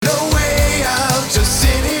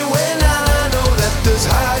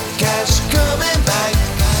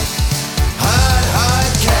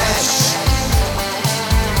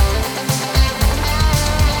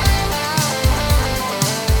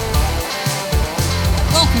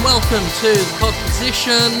welcome to the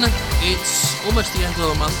Podquisition. It's almost the end of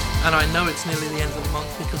the month, and I know it's nearly the end of the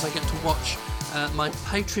month because I get to watch my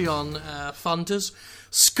Patreon funders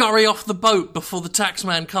scurry off the boat before the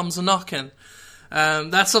taxman comes a-knocking.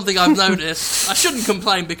 That's something I've noticed. I shouldn't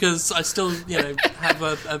complain because I still, have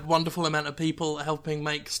a wonderful amount of people helping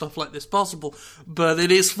make stuff like this possible. But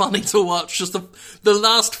it is funny to watch. Just the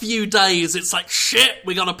last few days, it's like, shit,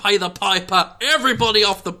 we gotta pay the piper. Everybody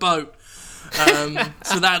off the boat.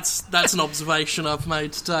 So that's an observation I've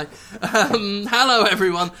made today. Hello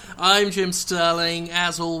everyone, I'm Jim Sterling,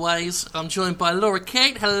 as always. I'm joined by Laura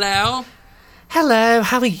Kate, hello. Hello,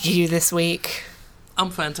 how are you this week? I'm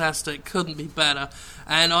fantastic, couldn't be better.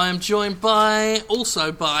 And I am joined by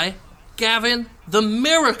Gavin, the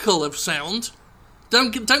miracle of sound.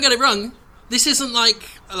 Don't get it wrong, this isn't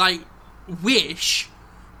like Wish,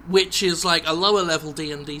 which is like a lower level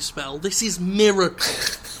D&D spell. This is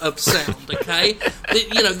miracle of sound, okay?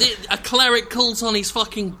 A cleric calls on his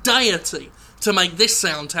fucking deity to make this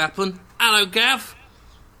sound happen. Hello, Gav.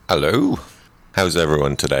 Hello. How's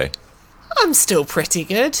everyone today? I'm still pretty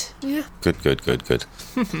good, yeah. Good.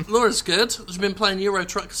 Laura's good. She's been playing Euro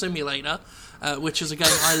Truck Simulator, which is a game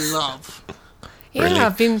I love. Yeah,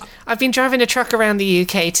 Really? I've been driving a truck around the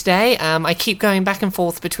UK today. I keep going back and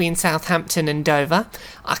forth between Southampton and Dover.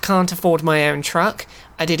 I can't afford my own truck.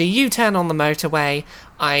 I did a U-turn on the motorway.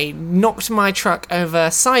 I knocked my truck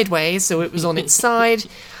over sideways, so it was on its side.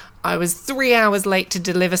 I was 3 hours late to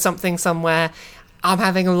deliver something somewhere. I'm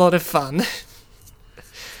having a lot of fun.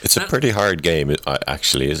 It's a pretty hard game,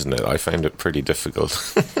 actually, isn't it? I find it pretty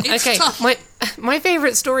difficult. It's tough. My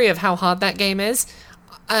favourite story of how hard that game is,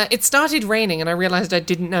 it started raining and I realised I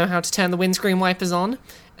didn't know how to turn the windscreen wipers on,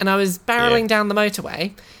 and I was barrelling down the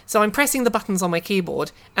motorway, so I'm pressing the buttons on my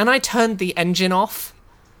keyboard, and I turned the engine off.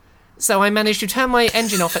 So I managed to turn my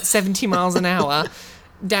engine off at 70 miles an hour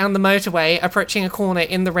down the motorway, approaching a corner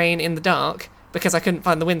in the rain in the dark, because I couldn't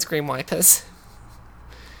find the windscreen wipers.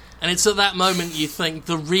 And it's at that moment you think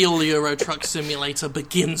the real Euro Truck Simulator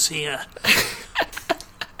begins here.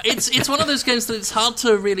 It's one of those games that it's hard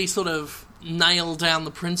to really sort of nail down the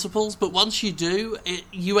principles, but once you do,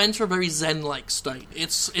 you enter a very zen-like state.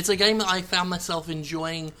 It's a game that I found myself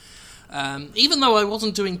enjoying, even though I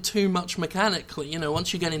wasn't doing too much mechanically.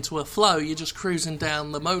 Once you get into a flow, you're just cruising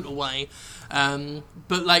down the motorway,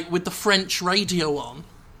 but like with the French radio on,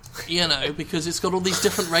 because it's got all these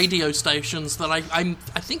different radio stations that I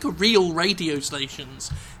think are real radio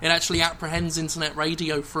stations. It actually apprehends internet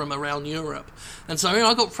radio from around Europe. And so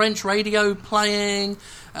I got French radio playing,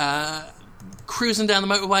 cruising down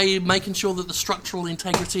the motorway, making sure that the structural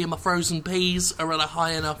integrity of my frozen peas are at a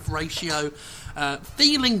high enough ratio.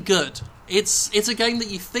 Feeling good. It's a game that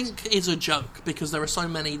you think is a joke because there are so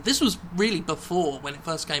many. This was really before when it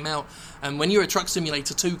first came out, and when Euro Truck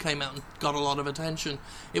Simulator 2 came out and got a lot of attention,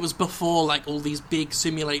 it was before like all these big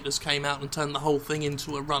simulators came out and turned the whole thing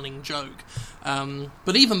into a running joke.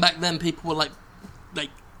 But even back then, people were like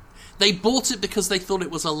they bought it because they thought it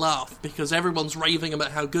was a laugh, because everyone's raving about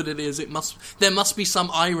how good it is. There must be some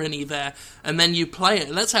irony there, and then you play it.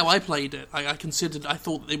 And that's how I played it. I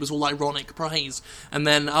thought it was all ironic praise, and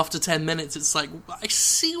then after 10 minutes, it's like, I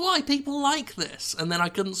see why people like this, and then I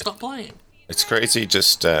couldn't stop playing. It's crazy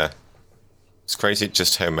just how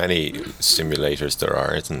many simulators there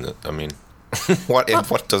are, isn't it? I mean,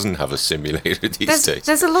 what doesn't have a simulator these days?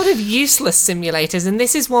 There's a lot of useless simulators, and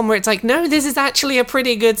this is one where it's like, no, this is actually a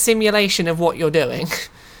pretty good simulation of what you're doing.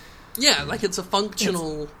 Yeah, like it's a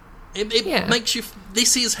functional... It makes you...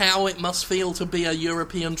 This is how it must feel to be a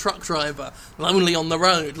European truck driver, lonely on the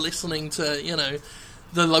road, listening to,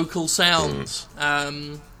 the local sounds.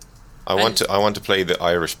 I want to play the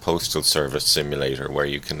Irish Postal Service simulator where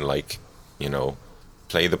you can,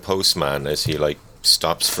 play the postman as he,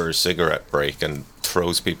 stops for a cigarette break and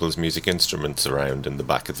throws people's music instruments around in the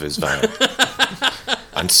back of his van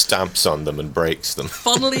and stamps on them and breaks them.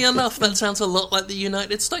 Funnily enough, that sounds a lot like the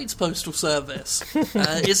United States Postal Service.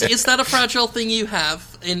 Is that a fragile thing you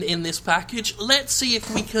have in this package? Let's see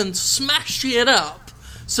if we can smash it up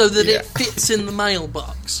so that it fits in the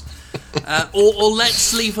mailbox. Or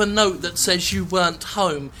let's leave a note that says you weren't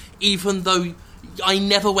home, even though I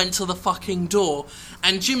never went to the fucking door.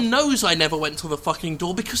 And Jim knows I never went to the fucking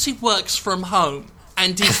door because he works from home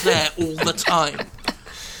and is there all the time.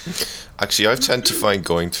 Actually, I tend to find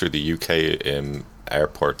going through the UK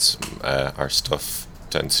airports, our stuff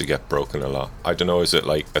tends to get broken a lot. I don't know, is it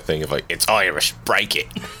like a thing of it's Irish, break it?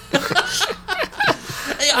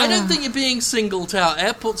 I don't think you're being singled out.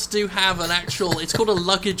 Airports do have an actual... It's called a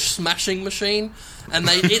luggage smashing machine, and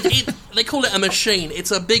they call it a machine.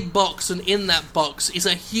 It's a big box, and in that box is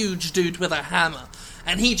a huge dude with a hammer.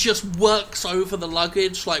 And he just works over the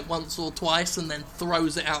luggage like once or twice and then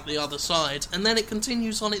throws it out the other side. And then it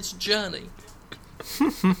continues on its journey.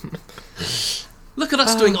 Look at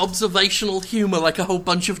us doing observational humour like a whole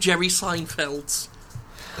bunch of Jerry Seinfelds.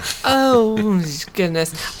 Oh,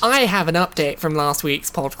 goodness. I have an update from last week's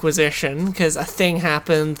Podquisition, because a thing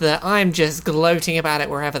happened that I'm just gloating about it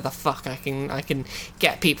wherever the fuck I can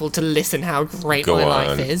get people to listen how great my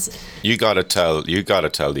life is. You gotta tell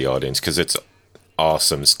the audience, because it's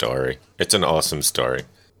awesome story. It's an awesome story.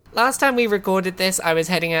 Last time we recorded this, I was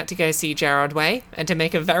heading out to go see Gerard Way, and to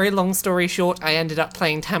make a very long story short, I ended up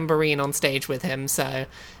playing tambourine on stage with him, so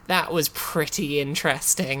that was pretty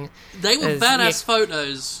interesting. They were badass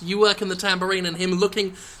photos. You working the tambourine and him looked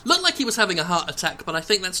like he was having a heart attack, but I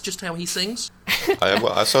think that's just how he sings.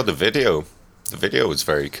 I saw the video. The video was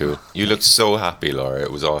very cool. You looked so happy, Laura.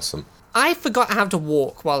 It was awesome. I forgot how to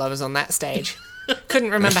walk while I was on that stage.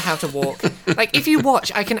 Couldn't remember how to walk. Like, if you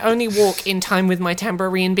watch, I can only walk in time with my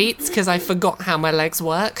tambourine beats because I forgot how my legs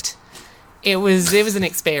worked. It was an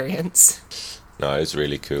experience. No, it's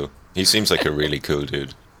really cool. He seems like a really cool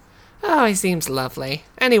dude. Oh, he seems lovely.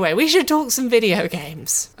 Anyway, we should talk some video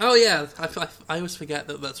games. Oh yeah, I always forget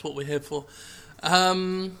that that's what we're here for.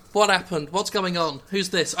 What happened? What's going on? Who's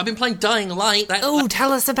this? I've been playing Dying Light.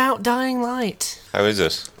 Tell us about Dying Light. How is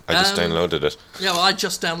it? I just downloaded it. Yeah, well, I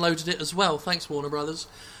just downloaded it as well. Thanks, Warner Brothers.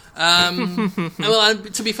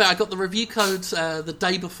 To be fair, I got the review code the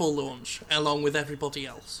day before launch, along with everybody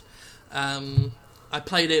else. I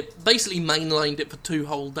played it, basically mainlined it for 2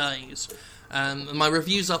 whole days. And my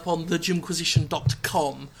review's up on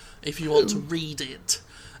thejimquisition.com if you want to read it.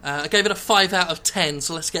 I gave it a 5 out of 10,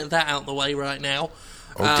 so let's get that out of the way right now.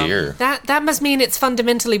 Oh dear. That must mean it's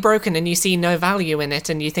fundamentally broken and you see no value in it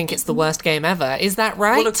and you think it's the worst game ever. Is that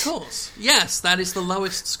right? Well, of course. Yes, that is the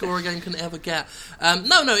lowest score a game can ever get.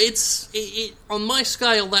 No, it's on my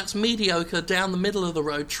scale, that's mediocre, down the middle of the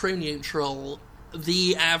road, true neutral,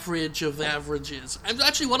 the average of averages. And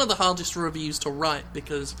actually one of the hardest reviews to write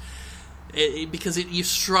because you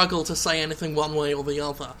struggle to say anything one way or the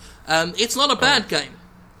other. It's not a bad game.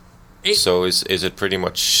 So is it pretty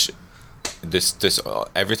much... This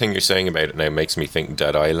everything you're saying about it now makes me think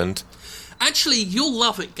Dead Island. Actually, you'll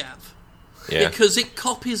love it, Gav. Yeah. Because it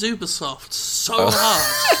copies Ubisoft so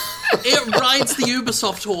hard. It rides the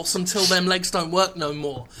Ubisoft horse until them legs don't work no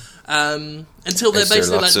more. Until they're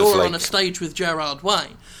basically like Laura on a stage with Gerard Way.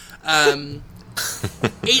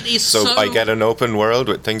 It is so... I get an open world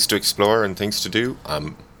with things to explore and things to do.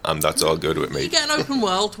 That's all good with me. You get an open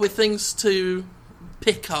world with things to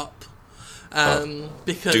pick up.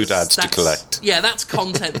 Because doodads to collect. Yeah, that's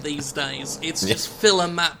content these days. It's just fill a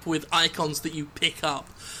map with icons that you pick up.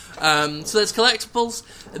 So there's collectibles.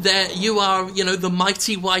 There you are, the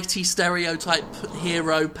mighty whitey stereotype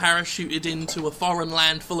hero parachuted into a foreign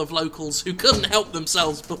land full of locals who couldn't help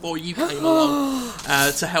themselves before you came along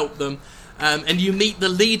to help them. And you meet the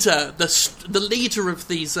leader, the leader of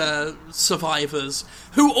these survivors,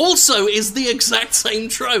 who also is the exact same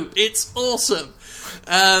trope. It's awesome.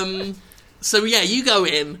 So yeah, you go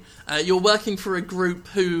in, you're working for a group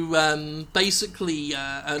who, basically,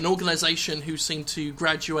 an organisation who seem to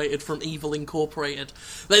graduated from Evil Incorporated.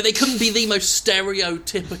 They couldn't be the most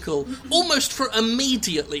stereotypical, almost for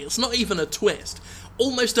immediately, it's not even a twist,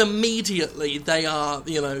 almost immediately they are,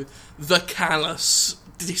 the callous,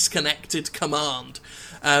 disconnected command.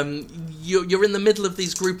 You're in the middle of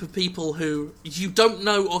these group of people who you don't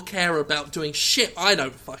know or care about doing shit I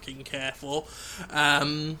don't fucking care for.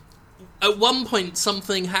 At one point,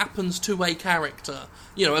 something happens to a character.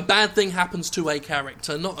 A bad thing happens to a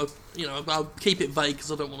character. I'll keep it vague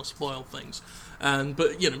because I don't want to spoil things.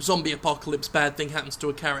 But zombie apocalypse, bad thing happens to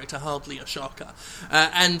a character, hardly a shocker.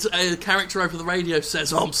 And a character over the radio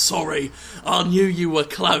says, "I'm sorry, I knew you were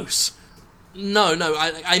close." No,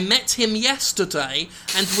 I met him yesterday,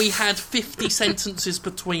 and we had 50 sentences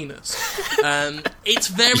between us. It's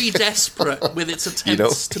very desperate with its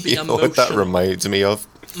attempts to be emotional. You know what that reminds me of?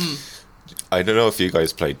 I don't know if you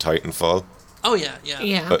guys played Titanfall. Oh yeah.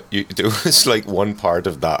 But there was like one part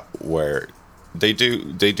of that where they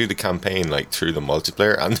do the campaign like through the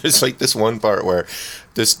multiplayer, and there's like this one part where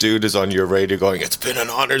this dude is on your radio going, "It's been an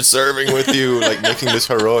honor serving with you," like making this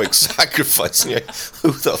heroic sacrifice. And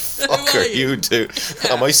who the fuck are you, dude?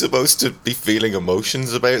 Yeah. Am I supposed to be feeling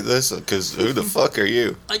emotions about this? Because who the fuck are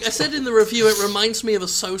you? Like I said in the review, it reminds me of a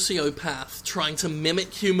sociopath trying to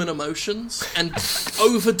mimic human emotions and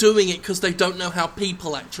overdoing it because they don't know how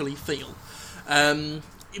people actually feel.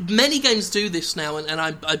 many games do this now, and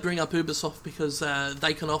I bring up Ubisoft because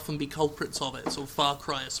they can often be culprits of it, or Far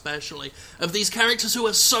Cry especially, of these characters who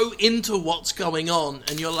are so into what's going on,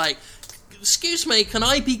 and you're like, excuse me, can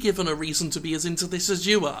I be given a reason to be as into this as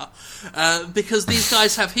you are? Because these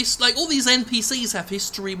guys have all these NPCs have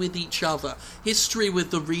history with each other, history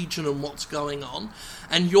with the region and what's going on,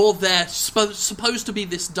 and you're there supposed to be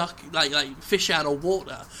this duck, like fish out of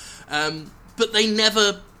water, but they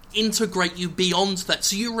never integrate you beyond that,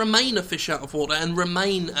 so you remain a fish out of water and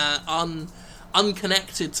remain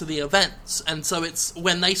unconnected to the events. And so it's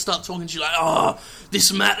when they start talking to you like, oh,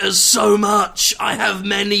 this matters so much, I have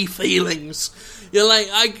many feelings, you're like,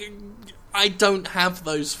 I don't have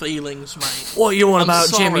those feelings, mate. What are you on I'm about,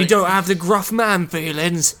 sorry. Jim? You don't have the gruff man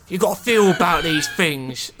feelings. You got to feel about these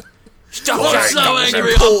things. Stuff I'm like so that's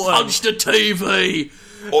angry important. I punched a TV.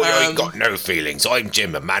 I ain't got no feelings. I'm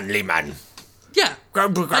Jim, a manly man. Yeah,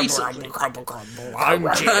 Grumble, grumble, basically. grumble, grumble.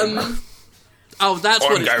 I'm Jim. Oh, that's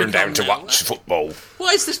what I'm it's going become down to now. watch football.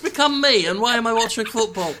 Why has this become me, and why am I watching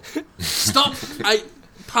football? Stop!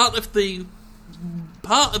 Part of the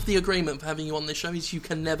agreement for having you on this show is you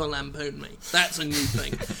can never lampoon me. That's a new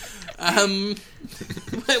thing.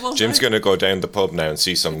 Jim's going to go down the pub now and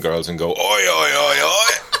see some girls and go, oi, oi, oi,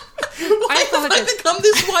 oi. Why have I become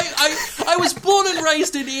this white? I was born and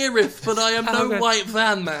raised in Erith, but I am no Okay. white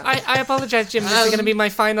van man. I apologise, Jim. This is going to be my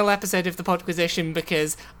final episode of the Podquisition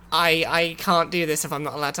because I can't do this if I'm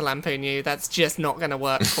not allowed to lampoon you. That's just not going to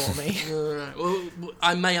work for me. Alright, well,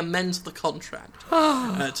 I may amend the contract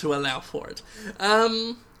to allow for it.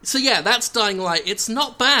 So yeah, that's Dying Light. It's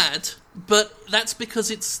not bad, but that's because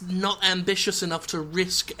it's not ambitious enough to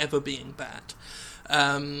risk ever being bad.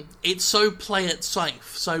 It's so play it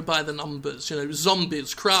safe, so by the numbers,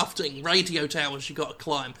 zombies, crafting, radio towers you got to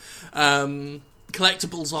climb,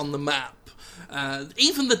 collectibles on the map,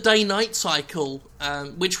 even the day-night cycle,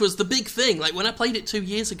 which was the big thing. Like when I played it 2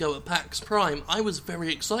 years ago at PAX Prime, I was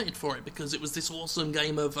very excited for it because it was this awesome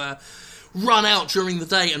game of run out during the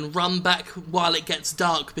day and run back while it gets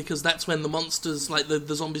dark, because that's when the monsters, like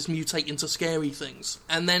the zombies, mutate into scary things.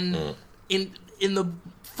 And then in the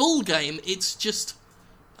full game, it's just,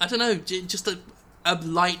 I don't know, just a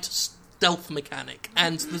light stealth mechanic,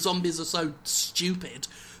 and the zombies are so stupid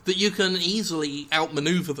that you can easily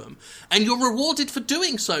outmaneuver them, and you're rewarded for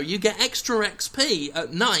doing so. You get extra XP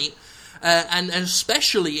at night, and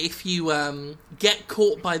especially if you get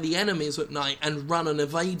caught by the enemies at night and run and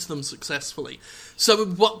evade them successfully. So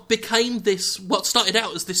what started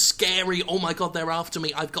out as this scary, oh my god, they're after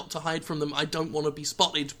me, I've got to hide from them, I don't want to be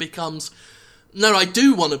spotted, becomes, no, I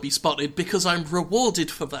do want to be spotted because I'm rewarded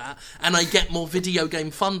for that, and I get more video game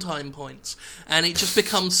fun time points. And it just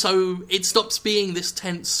becomes it stops being this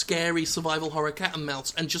tense, scary survival horror cat and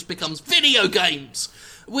mouse and just becomes video games,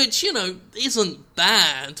 which, isn't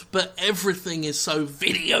bad, but everything is so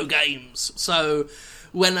video games. So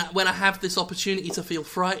when I have this opportunity to feel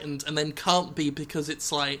frightened and then can't be because it's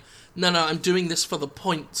like, no, I'm doing this for the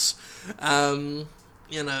points, I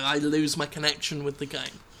lose my connection with the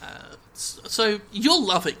game. So you'll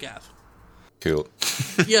love it, Gav. Cool.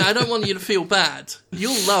 Yeah, I don't want you to feel bad.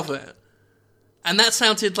 You'll love it. And that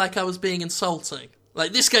sounded like I was being insulting.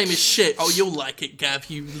 Like, this game is shit. Oh, you'll like it, Gav,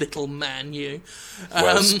 you little man, you.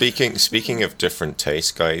 Well, speaking of different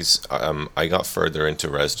tastes, guys, I got further into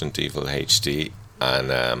Resident Evil HD,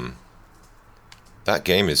 and that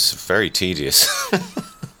game is very tedious.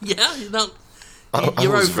 Yeah, I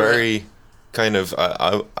you're was over very it. kind of.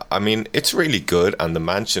 I mean, it's really good, and the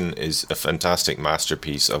mansion is a fantastic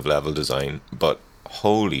masterpiece of level design. But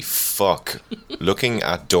holy fuck, looking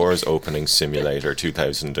at Doors Opening Simulator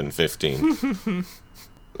 2015,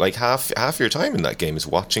 like half your time in that game is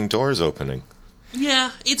watching doors opening.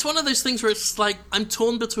 Yeah, it's one of those things where it's like, I'm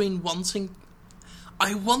torn between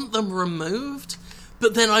I want them removed,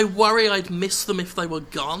 but then I worry I'd miss them if they were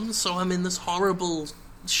gone, so I'm in this horrible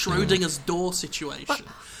Schrodinger's door situation.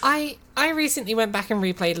 I recently went back and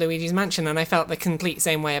replayed Luigi's Mansion, and I felt the complete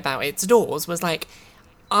same way about its doors. Was like,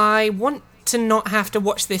 I want to not have to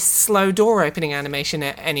watch this slow door opening animation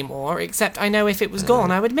anymore, except I know if it was gone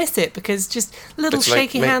I would miss it, because just little It's like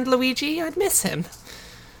shaky hand Luigi, I'd miss him.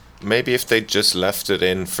 Maybe if they just left it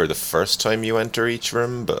in for the first time you enter each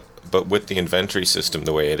room, but with the inventory system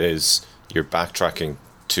the way it is, you're backtracking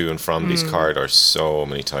to and from these corridors so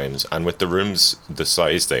many times, and with the rooms the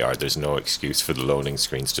size they are, there's no excuse for the loading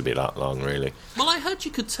screens to be that long, really. Well, I heard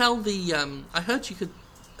you could tell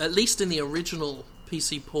at least in the original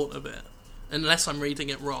PC port of it, unless I'm reading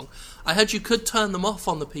it wrong. I heard you could turn them off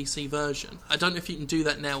on the PC version. I don't know if you can do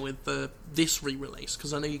that now with this re-release,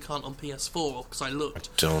 because I know you can't on PS4, because I looked.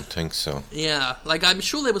 I don't think so. Yeah, like, I'm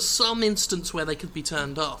sure there was some instance where they could be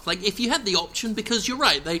turned off. Like, if you had the option, because you're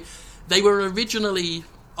right, they were originally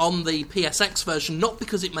on the PSX version, not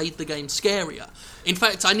because it made the game scarier. In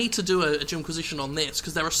fact, I need to do a Jimquisition on this,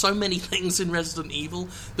 because there are so many things in Resident Evil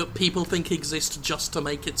that people think exist just to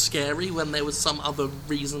make it scary, when there was some other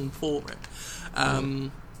reason for it.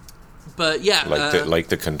 But yeah... Like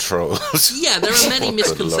the controls. Yeah, there are many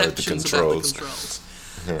misconceptions about the controls.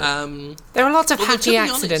 There are lots of happy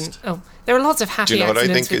accidents. There are lots of happy accidents. Do you know what I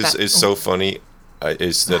think is so funny?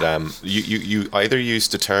 Is that you either use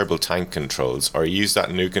the terrible tank controls or use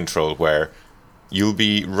that new control where you'll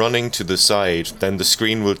be running to the side, then the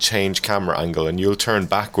screen will change camera angle and you'll turn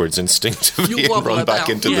backwards instinctively and run back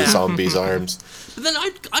into the zombie's arms. But then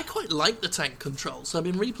I quite like the tank controls. I've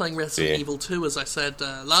been replaying Resident Evil 2, as I said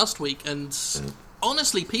last week, and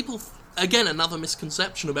honestly, people... Again, another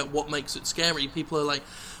misconception about what makes it scary. People are like,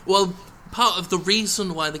 well, part of the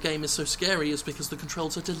reason why the game is so scary is because the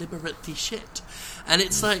controls are deliberately shit. And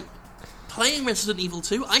it's like, playing Resident Evil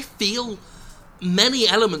 2, I feel many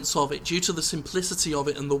elements of it, due to the simplicity of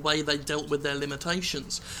it and the way they dealt with their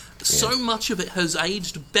limitations. So much of it has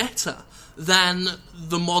aged better than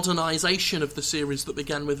the modernisation of the series that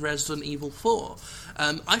began with Resident Evil 4.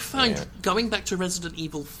 I find going back to Resident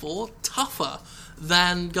Evil 4 tougher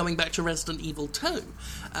than going back to Resident Evil 2,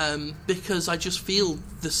 because I just feel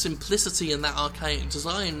the simplicity in that archaic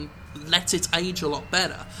design let it age a lot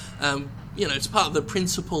better. It's part of the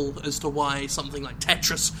principle as to why something like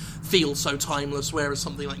Tetris feels so timeless, whereas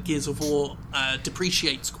something like Gears of War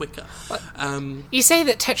depreciates quicker. You say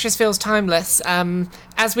that Tetris feels timeless.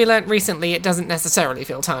 As we learnt recently, it doesn't necessarily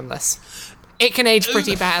feel timeless. It can age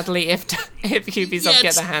pretty badly if Ubisoft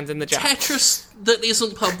get their hands in the jar. Tetris that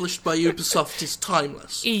isn't published by Ubisoft is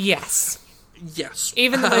timeless. Yes. Yes.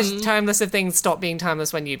 Even the most timeless of things stop being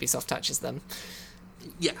timeless when Ubisoft touches them.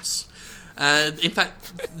 Yes. In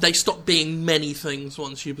fact, they stop being many things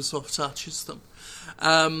once Ubisoft touches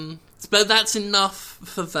them. But that's enough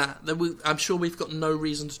for that. I'm sure we've got no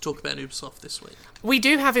reason to talk about Ubisoft this week. We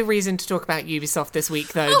do have a reason to talk about Ubisoft this week,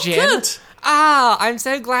 though, Jim. Good! I'm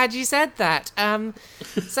so glad you said that.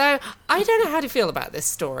 So, I don't know how to feel about this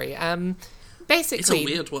story. Basically, it's a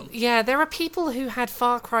weird one. Yeah, there are people who had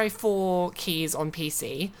Far Cry 4 keys on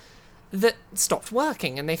PC that stopped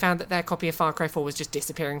working, and they found that their copy of Far Cry 4 was just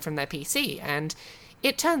disappearing from their PC, and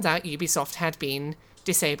it turns out Ubisoft had been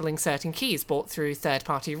disabling certain keys bought through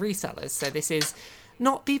third-party resellers. So this is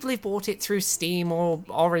not people who've bought it through Steam or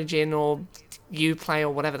Origin or Uplay or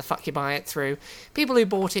whatever the fuck you buy it through. People who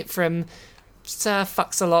bought it from Sir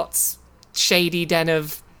Fuxalot's shady den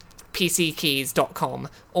of PCkeys.com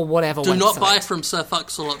or whatever Do website. not buy from Sir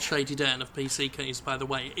Fuxalot's shady den of PC keys, by the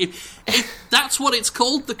way. If that's what it's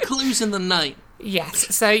called, the clue's in the name.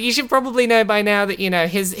 Yes, so you should probably know by now that,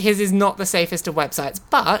 his is not the safest of websites.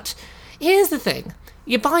 But here's the thing.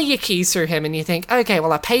 You buy your keys through him and you think, okay,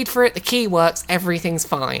 well, I paid for it, the key works, everything's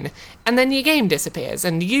fine. And then your game disappears.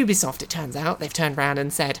 And Ubisoft, it turns out, they've turned around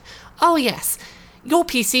and said, oh yes, your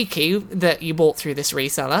PC key that you bought through this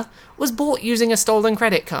reseller was bought using a stolen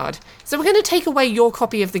credit card. So we're going to take away your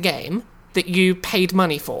copy of the game that you paid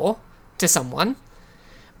money for to someone.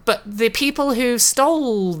 But the people who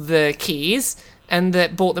stole the keys and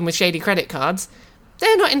that bought them with shady credit cards,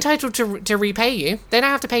 they're not entitled to repay you. They don't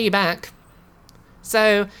have to pay you back.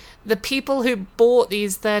 So the people who bought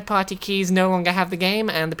these third-party keys no longer have the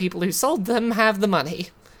game, and the people who sold them have the money.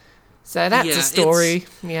 So that's a story.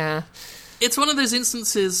 It's one of those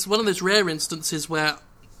instances, one of those rare instances where,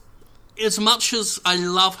 as much as I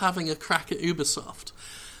love having a crack at Ubisoft,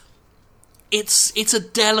 it's a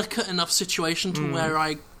delicate enough situation to where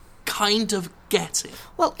I kind of get it.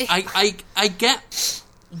 Well, I get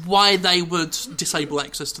why they would disable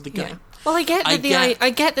access to the game. Yeah. Well, I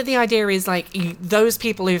get that the idea is like those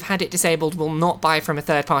people who've had it disabled will not buy from a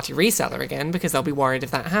third-party reseller again because they'll be worried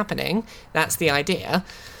of that happening. That's the idea.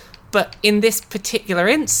 But in this particular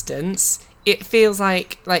instance, it feels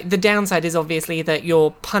like the downside is obviously that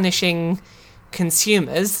you're punishing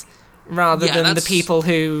consumers rather than the people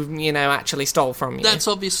who, actually stole from you. That's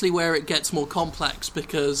obviously where it gets more complex,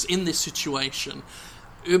 because in this situation,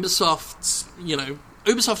 Ubisoft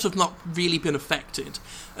have not really been affected.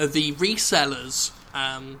 The resellers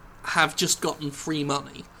have just gotten free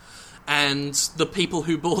money, and the people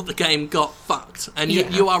who bought the game got fucked. And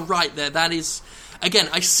you are right there. That is... again,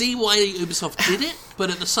 I see why Ubisoft did it, but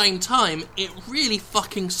at the same time, it really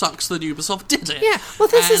fucking sucks that Ubisoft did it. Yeah, well,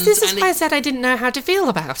 this is why I said I didn't know how to feel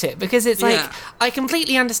about it, because it's like, I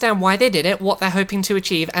completely understand why they did it, what they're hoping to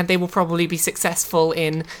achieve, and they will probably be successful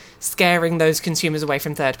in scaring those consumers away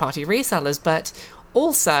from third-party resellers, but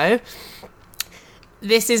also,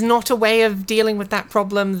 this is not a way of dealing with that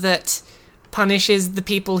problem that punishes the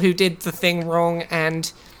people who did the thing wrong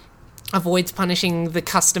and avoids punishing the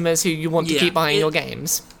customers who you want to keep buying your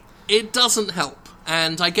games. It doesn't help,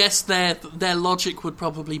 and I guess their logic would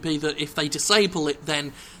probably be that if they disable it,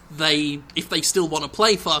 then if they still want to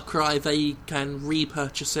play Far Cry, they can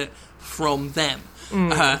repurchase it from them,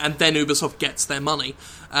 and then Ubisoft gets their money.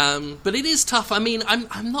 But it is tough. I mean,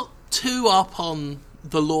 I'm not too up on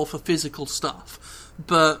the law for physical stuff,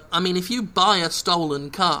 but I mean, if you buy a stolen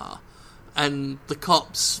car and the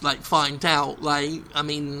cops find out, I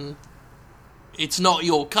mean, it's not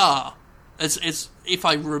your car. As if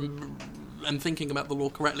I am thinking about the law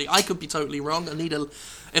correctly, I could be totally wrong. I need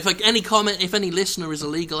if any listener is a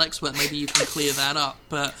legal expert, maybe you can clear that up.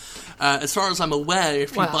 But as far as I'm aware,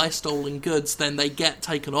 if you buy stolen goods, then they get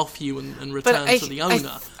taken off you and returned to the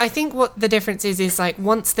owner. I think what the difference is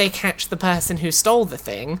once they catch the person who stole the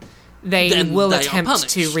thing, they will attempt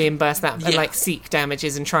to reimburse that, seek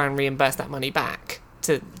damages and try and reimburse that money back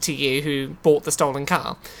to you who bought the stolen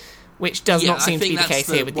car, which does not seem to be the case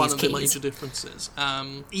here with these keys. One of the major differences.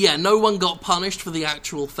 No one got punished for the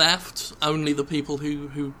actual theft, only the people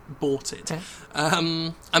who bought it. Okay.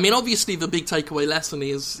 I mean, obviously the big takeaway lesson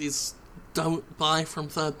is don't buy from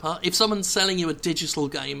third party. If someone's selling you a digital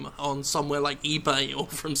game on somewhere like eBay or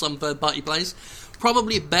from some third party place,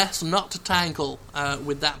 probably best not to tangle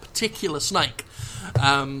with that particular snake.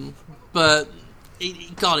 But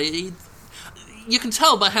you can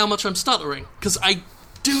tell by how much I'm stuttering, because I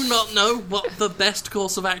do not know what the best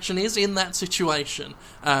course of action is in that situation.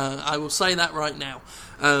 I will say that right now.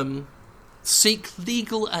 Seek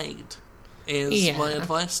legal aid is my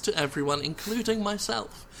advice to everyone, including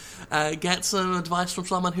myself. Get some advice from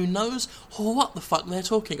someone who knows what the fuck they're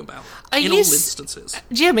talking about in all instances.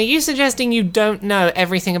 Jim, are you suggesting you don't know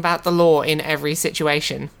everything about the law in every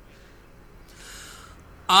situation?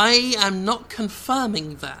 I am not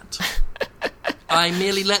confirming that. I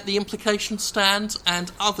merely let the implication stand,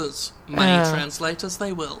 and others may translate as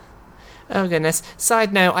they will. Oh goodness.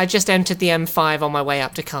 Side note, I just entered the M5 on my way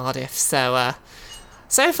up to Cardiff, so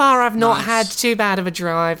far I've not had too bad of a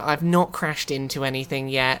drive. I've not crashed into anything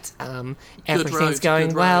yet. Everything's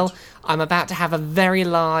going well. I'm about to have a very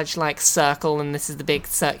large circle, and this is the big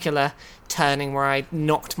circular turning where I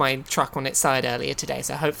knocked my truck on its side earlier today,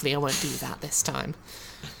 so hopefully I won't do that this time.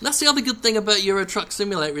 That's the other good thing about Euro Truck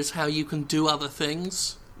Simulator, is how you can do other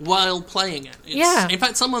things while playing it. In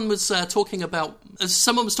fact, someone was talking about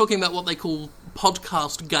what they call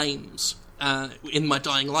podcast games. In my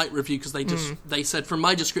Dying Light review, because they said from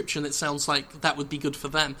my description it sounds like that would be good for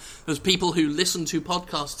them. There's people who listen to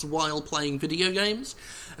podcasts while playing video games,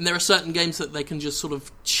 and there are certain games that they can just sort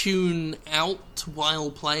of tune out while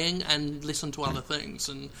playing and listen to other things.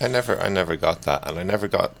 And I never got that, and I never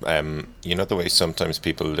got the way sometimes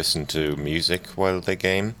people listen to music while they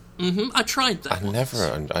game. I tried that.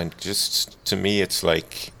 To me, it's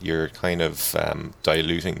like you're kind of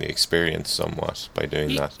diluting the experience somewhat by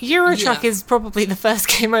doing that. Euro Truck is probably the first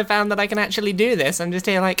game I found that I can actually do this. I'm just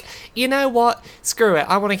here you know what? Screw it.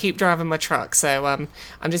 I want to keep driving my truck, so I'm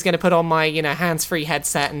just going to put on my hands-free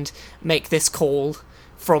headset and make this call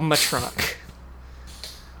from my truck.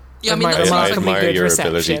 Yeah, I admire your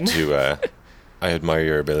ability to. I admire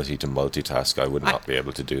your ability to multitask. I would not be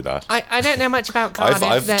able to do that. I don't know much about Cardiff.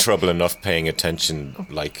 I've trouble enough paying attention,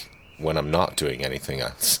 when I'm not doing anything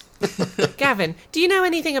else. Gavin, do you know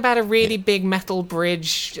anything about a really big metal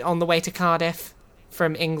bridge on the way to Cardiff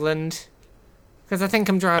from England? Because I think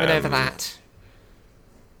I'm driving over that.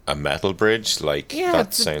 A metal bridge?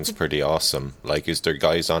 That sounds pretty awesome. Is there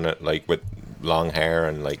guys on it, with long hair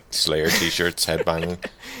and, Slayer t-shirts headbanging?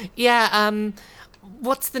 Yeah,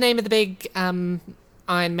 what's the name of the big Iron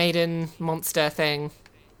Maiden monster thing?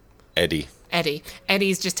 Eddie.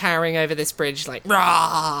 Eddie's just towering over this bridge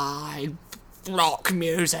rah, rock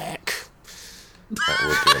music. That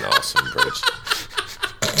would be an awesome bridge.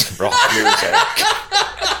 Rock music.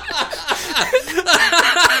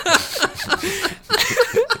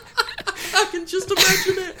 I can just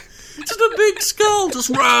imagine it. Just a big skull, just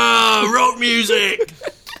rah, rock music.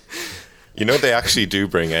 They actually do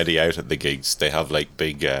bring Eddie out at the gigs. They have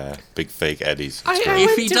big fake Eddies.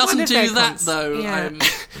 If he doesn't do that, though,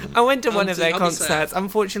 I went to one of their concerts.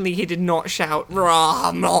 Unfortunately, he did not shout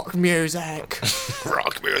 "rock music."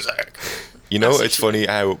 Rock music. You know, That's it's funny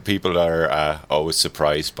how people are always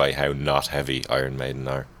surprised by how not heavy Iron Maiden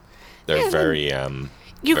are. They're very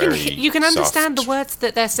You very can understand soft. the words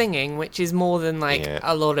that they're singing, which is more than like Yeah.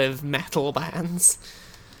 a lot of metal bands.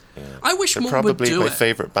 I wish They're more would probably do my it.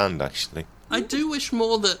 favourite band, actually. I do wish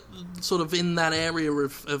more that sort of in that area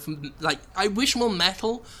of like I wish more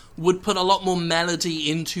metal would put a lot more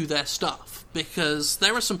melody into their stuff, because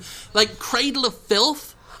there are some like Cradle of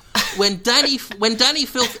Filth when Danny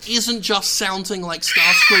Filth isn't just sounding like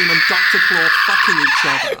Starscream and Dr. Claw fucking each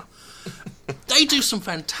other. They do some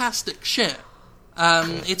fantastic shit.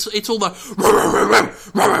 It's all the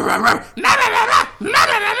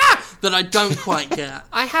that I don't quite get.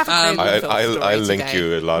 I have Cradle of Filth story I'll link today.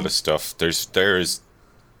 you a lot of stuff. There's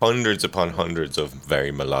hundreds upon hundreds of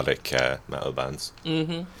very melodic metal bands.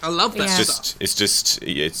 I love that Yeah. stuff.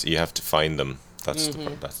 It's you have to find them. That's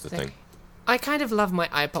the thing. I kind of love my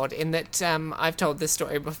iPod in that I've told this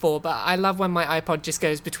story before, but I love when my iPod just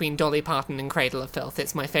goes between Dolly Parton and Cradle of Filth.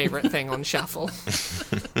 It's my favourite thing on shuffle.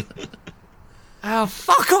 Oh,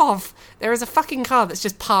 fuck off! There is a fucking car that's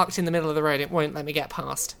just parked in the middle of the road. It won't let me get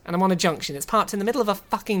past. And I'm on a junction. It's parked in the middle of a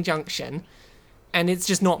fucking junction, and it's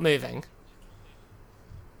just not moving.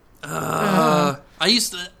 When I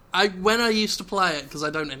used to play it, because I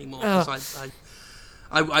don't anymore, because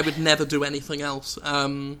I would never do anything else.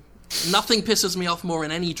 Nothing pisses me off more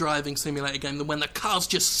in any driving simulator game than when the cars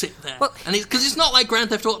just sit there. Well, and because it's not like Grand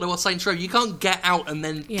Theft Auto or Saints Row, you can't get out and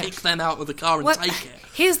then kick them out of the car and Well, take it.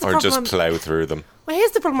 Here's the Or problem. just plough through them. Well,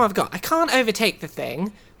 here's the problem I've got. I can't overtake the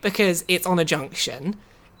thing because it's on a junction,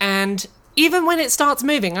 and even when it starts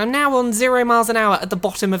moving, I'm now on 0 miles an hour at the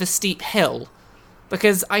bottom of a steep hill.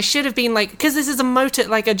 Because I should have been because this is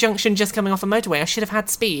a junction just coming off a motorway, I should have had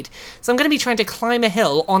speed. So I'm going to be trying to climb a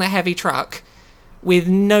hill on a heavy truck with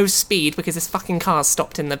no speed because this fucking car's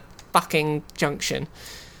stopped in the fucking junction.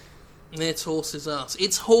 It's horse's ass.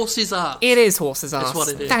 It's horse's ass. It is horse's ass. That's what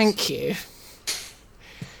it is. Thank you.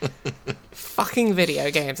 Fucking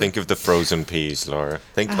video games. Think of the frozen peas, Laura.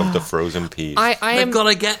 Think of the frozen peas. They've got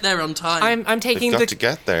to get there on time. I'm taking They've got to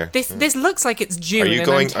get there. This looks like it's June.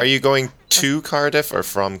 Are you going to Cardiff or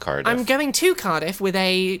from Cardiff? I'm going to Cardiff with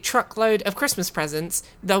a truckload of Christmas presents,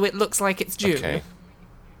 though it looks like it's June. Okay.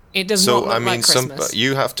 It does not look like Christmas.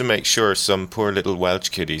 You have to make sure some poor little Welsh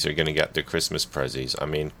kiddies are going to get their Christmas prezzies. I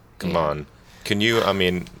mean, come on. Can you? I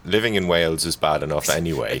mean, living in Wales is bad enough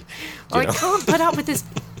anyway. I can't put up with this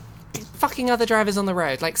fucking other drivers on the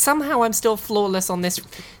road. Like, somehow I'm still flawless on this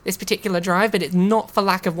particular drive, but it's not for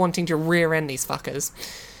lack of wanting to rear end these fuckers.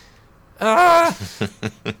 This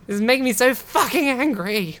is making me so fucking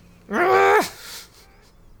angry. I've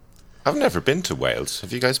never been to Wales.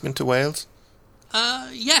 Have you guys been to Wales?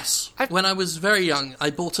 Yes. When I was very young,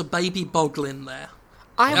 I bought a baby boglin there.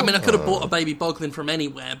 I could have bought a baby boglin from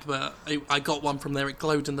anywhere, but I got one from there. It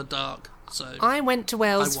glowed in the dark. So I went to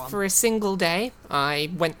Wales won. for a single day. I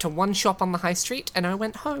went to one shop on the high street and I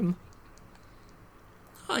went home.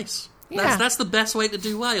 Nice. Yeah. That's the best way to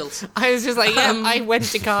do Wales. I was just like, I went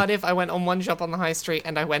to Cardiff, I went on one shop on the high street,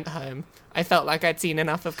 and I went home. I felt like I'd seen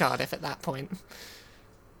enough of Cardiff at that point.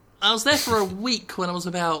 I was there for a week when I was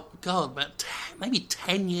about maybe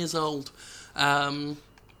 10 years old,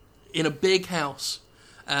 in a big house,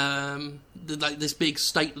 like this big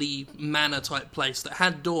stately manor type place that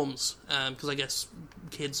had dorms, because I guess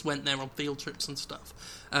kids went there on field trips and stuff.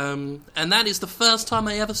 And that is the first time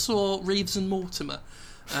I ever saw Reeves and Mortimer.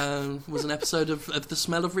 Was an episode of The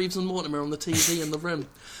Smell of Reeves and Mortimer on the TV in the room.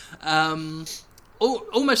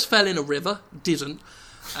 Almost fell in a river, didn't.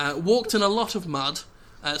 Walked in a lot of mud,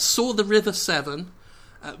 saw the River Severn,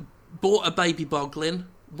 bought a baby boglin,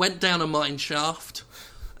 went down a mine shaft,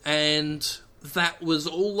 and that was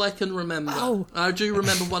all I can remember. Oh. I do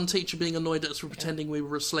remember one teacher being annoyed at us for pretending we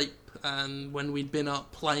were asleep when we'd been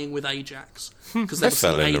up playing with Ajax. I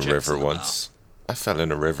fell in a river once. I fell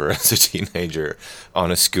in a river as a teenager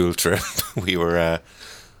on a school trip. We were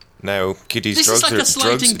now kiddies. This is like a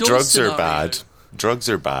sliding door drugs scenario. are bad. Drugs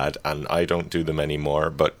are bad, and I don't do them anymore.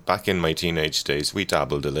 But back in my teenage days, we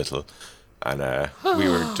dabbled a little, and we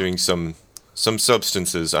were doing some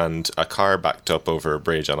substances, and a car backed up over a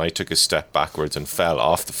bridge, and I took a step backwards and fell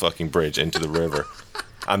off the fucking bridge into the river.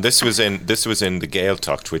 And this was in the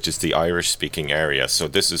Gaeltacht, which is the Irish-speaking area. So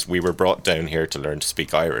we were brought down here to learn to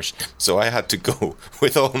speak Irish. So I had to go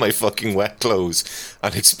with all my fucking wet clothes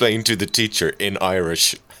and explain to the teacher in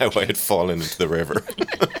Irish how I had fallen into the river.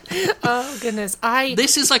 Oh, goodness.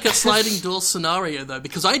 This is like a sliding door scenario, though,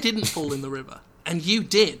 because I didn't fall in the river, and you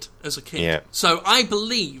did as a kid. Yeah. So I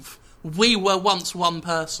believe we were once one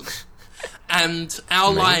person. And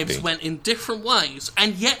our lives went in different ways,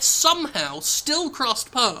 and yet somehow still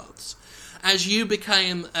crossed paths. as you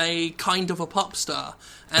became a kind of a pop star,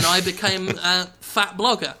 and I became a fat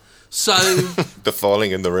blogger. So the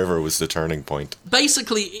falling in the river was the turning point.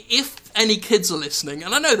 Basically, if any kids are listening,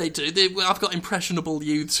 and I know they do, I've got impressionable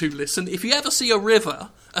youths who listen, if you ever see a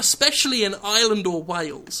river, especially in Ireland or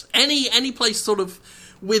Wales, any place sort of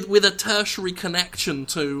with a tertiary connection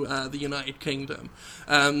to the United Kingdom,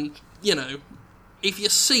 if you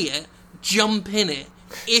see it, jump in it.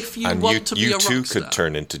 If you want to be a rock star. You too could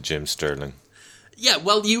turn into Jim Sterling. Yeah,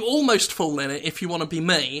 well, you almost fall in it if you want to be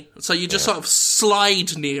me. So you just sort of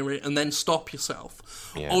slide near it and then stop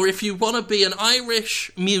yourself. Yeah. Or if you want to be an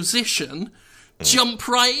Irish musician, jump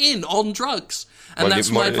right in on drugs. And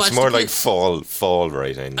that's my advice. It's more like fall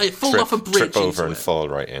right in. Fall off a bridge. Trip over and fall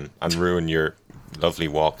right in and ruin your lovely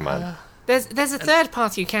Walkman. There's a third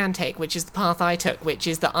path you can take, which is the path I took, which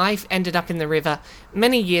is that I ended up in the river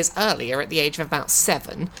many years earlier at the age of about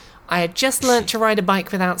 7. I had just learnt to ride a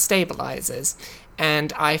bike without stabilisers,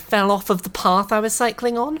 and I fell off of the path I was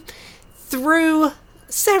cycling on, through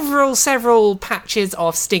several patches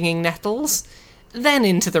of stinging nettles, then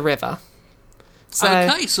into the river.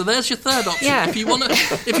 Okay, so there's your third option. Yeah. If you want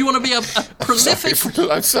to be a prolific...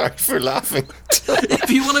 I'm sorry for laughing.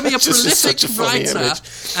 If you want to be a prolific writer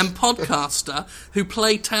and podcaster who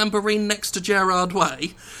play tambourine next to Gerard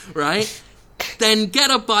Way, right, then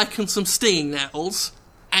get a bike and some stinging nettles,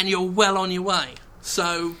 and you're well on your way.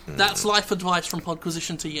 So that's life advice from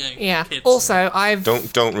Podquisition to you. Yeah. Kids. Also,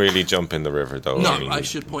 don't really jump in the river though. No, I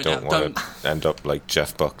should point out. Don't end up like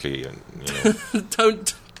Jeff Buckley and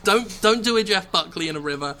Don't do a Jeff Buckley in a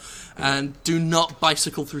river, and do not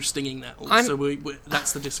bicycle through stinging nettles.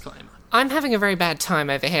 That's the disclaimer. I'm having a very bad time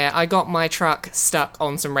over here. I got my truck stuck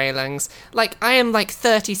on some railings. I am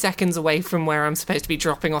 30 seconds away from where I'm supposed to be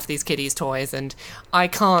dropping off these kiddies' toys, and I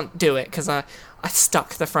can't do it because I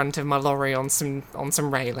stuck the front of my lorry on some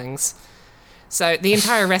railings. So the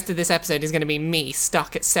entire rest of this episode is going to be me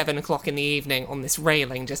stuck at 7 o'clock in the evening on this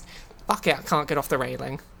railing. Just, fuck it, I can't get off the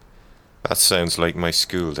railing. That sounds like my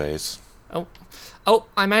school days. Oh,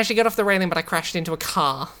 I managed to get off the railing, but I crashed into a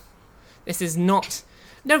car. This is not...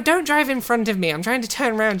 No, don't drive in front of me. I'm trying to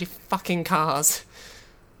turn around, you fucking cars.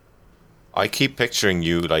 I keep picturing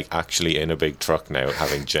you, actually in a big truck now,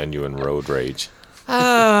 having genuine road rage.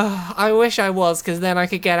 I wish I was, because then I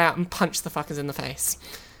could get out and punch the fuckers in the face.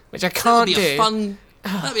 Which I can't do.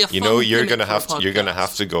 That'd be a fun you're gonna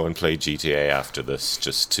have to go and play GTA after this,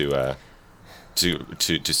 just to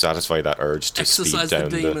satisfy that urge to exercise speed down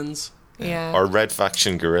the demons. Yeah. Or Red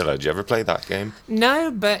Faction Guerrilla. Did you ever play that game?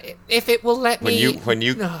 No, but if it will let me... When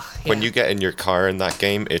you get in your car in that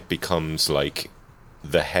game, it becomes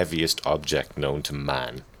the heaviest object known to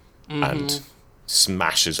man, and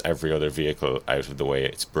smashes every other vehicle out of the way.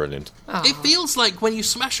 It's brilliant. Oh. It feels like when you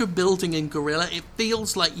smash a building in Guerrilla, it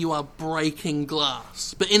feels like you are breaking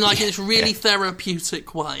glass, but in this really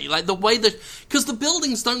therapeutic way. The way that... Because the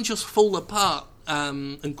buildings don't just fall apart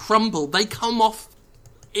and crumble, they come off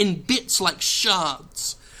in bits like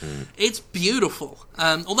shards. It's beautiful.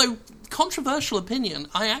 Although, controversial opinion,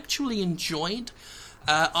 I actually enjoyed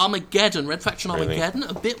Armageddon, Red Faction Armageddon,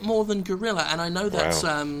 a bit more than Guerrilla, and I know that's...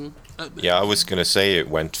 yeah, I was going to say it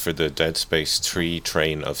went for the Dead Space 3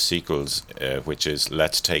 train of sequels, which is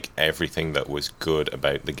let's take everything that was good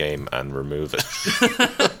about the game and remove it.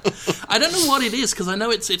 I don't know what it is, because I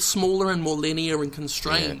know it's smaller and more linear and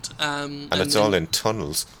constrained. Yeah. And it's all in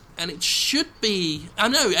tunnels. And it should be... I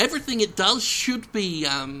know, everything it does should be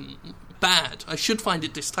bad. I should find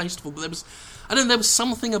it distasteful, but there was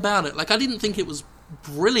something about it. I didn't think it was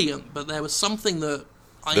brilliant, but there was something that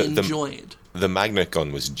I enjoyed. The magnet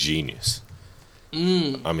gun was genius.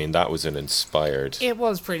 I mean, that was an inspired... It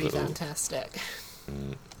was pretty fantastic.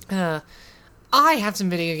 I have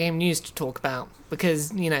some video game news to talk about,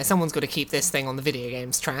 because, someone's got to keep this thing on the video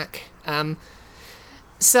games track.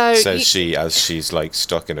 Says she as she's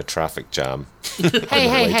stuck in a traffic jam.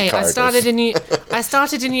 Hey! I started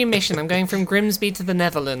a new mission. I'm going from Grimsby to the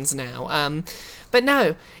Netherlands now. But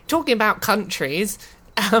no, talking about countries,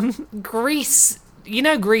 Greece.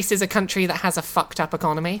 Greece is a country that has a fucked up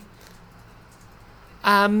economy.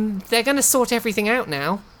 They're going to sort everything out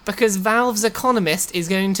now because Valve's economist is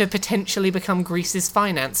going to potentially become Greece's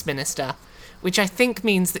finance minister, which I think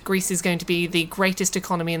means that Greece is going to be the greatest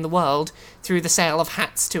economy in the world through the sale of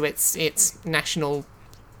hats to its national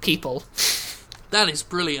people. That is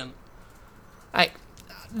brilliant.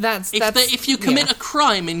 If you commit a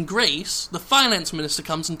crime in Greece, the finance minister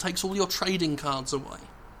comes and takes all your trading cards away.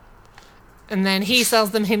 And then he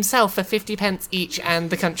sells them himself for 50 pence each, and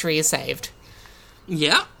the country is saved.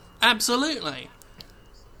 Yeah, absolutely.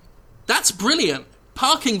 That's brilliant.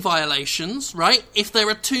 parking violations, right? If there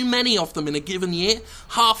are too many of them in a given year,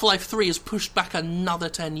 Half-Life 3 is pushed back another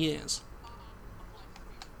 10 years.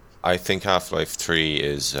 I think Half-Life 3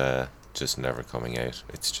 is just never coming out.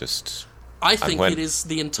 It's just... I think it is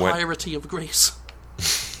the entirety of Greece.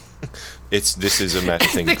 This is a meta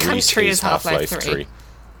thing. The Greece country is is Half-Life 3.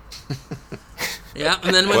 Yeah,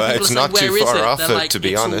 and then when people it's say, not where too is far it? off They're like, to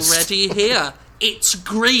be it's honest. already here. It's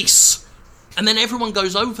Greece. And then everyone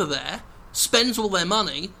goes over there, spends all their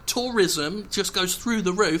money, tourism just goes through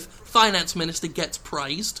the roof, finance minister gets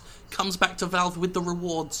praised, comes back to Valve with the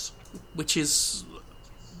rewards, which is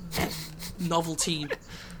novelty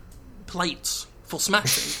plates for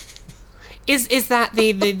smashing. Is that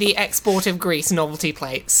the export of Greece, novelty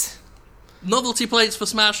plates? Novelty plates for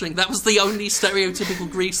smashing. That was the only stereotypical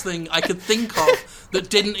Greece thing I could think of that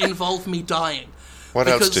didn't involve me dying. What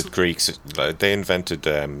else did Greeks... They invented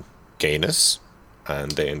gayness,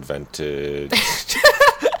 and they invented...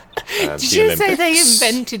 Did you say they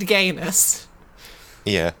invented gayness?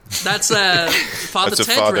 Yeah. That's a Father That's a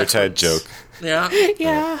Ted Father reference. Ted joke. Yeah.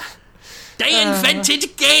 Yeah. They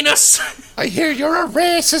invented gayness! I hear you're a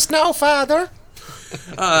racist now, Father.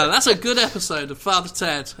 That's a good episode of Father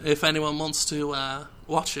Ted, if anyone wants to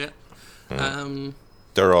watch it.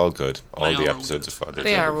 They're all good. All They the are all episodes good. of Father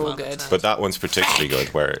They Ted. are all Father good. Ted. But that one's particularly good,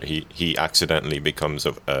 where he accidentally becomes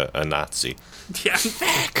a Nazi. Yeah.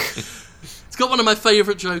 It's got one of my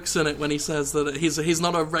favourite jokes in it when he says that he's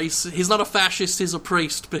not a fascist, he's a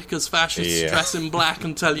priest, because fascists dress in black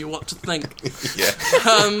and tell you what to think. Yeah.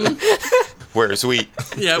 Whereas we...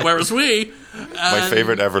 Yeah, whereas we... My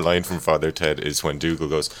favourite ever line from Father Ted is when Dougal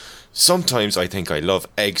goes, "Sometimes I think I love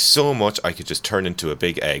eggs so much I could just turn into a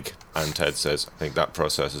big egg." And Ted says, "I think that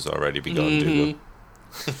process has already begun, Dougal."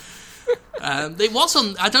 It was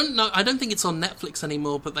on... I don't think it's on Netflix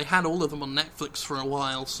anymore, but they had all of them on Netflix for a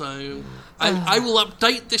while, so... I will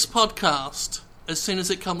update this podcast as soon as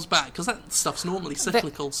it comes back, because that stuff's normally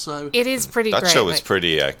cyclical, so... It is pretty That great. show was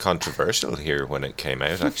pretty controversial here when it came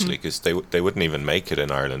out, actually, because they wouldn't even make it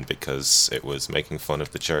in Ireland because it was making fun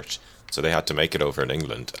of the church. So they had to make it over in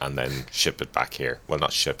England and then ship it back here. Well,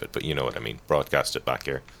 not ship it, but you know what I mean. Broadcast it back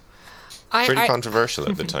here. Pretty controversial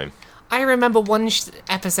at the time. I remember one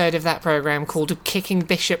episode of that programme called Kicking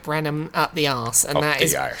Bishop Brenham Up the Arse, and that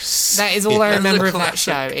is all I remember of that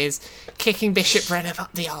show, is Kicking Bishop Brenham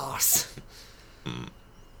up the arse.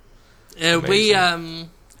 We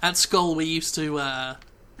at school we used to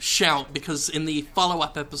shout, because in the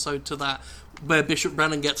follow-up episode to that, where Bishop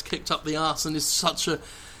Brennan gets kicked up the arse and is such a...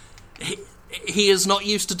 He is not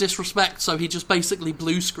used to disrespect, so he just basically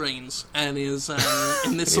blue screens and is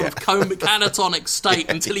in this sort of catatonic state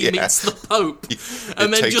until he meets the Pope.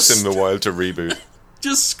 And it then takes him a while to reboot.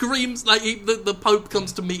 Just screams, like the Pope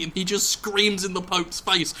comes to meet him, he just screams in the Pope's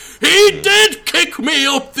face, "He did kick me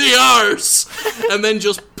up the arse!" And then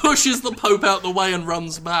just pushes the Pope out the way and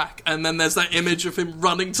runs back. And then there's that image of him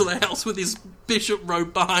running to the house with his bishop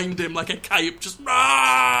robe behind him like a cape, just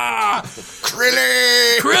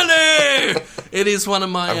Crilly! Crilly! It is one of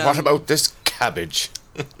my... And what about this cabbage?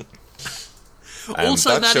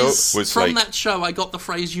 Also, that show was from like, that show, I got the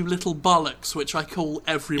phrase "you little bollocks," which I call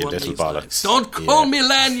everyone You little these bollocks. days. Don't call me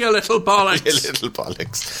Len, you little bollocks. You little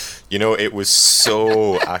bollocks. You know, it was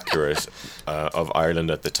so accurate of Ireland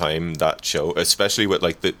at the time, that show, especially with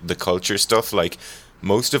like the culture stuff. Like,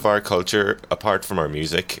 most of our culture, apart from our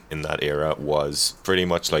music in that era, was pretty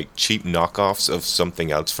much like cheap knockoffs of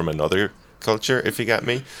something else from another culture, if you get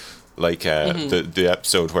me. Like the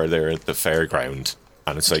episode where they're at the fairground,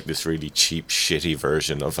 and it's like this really cheap, shitty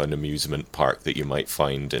version of an amusement park that you might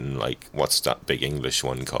find in, like, what's that big English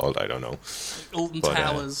one called? I don't know. Alton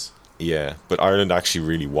Towers. Yeah, but Ireland actually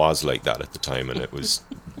really was like that at the time, and it was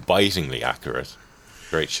bitingly accurate.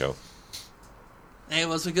 Great show. It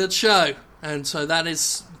was a good show. And so that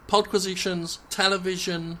is Podquisition's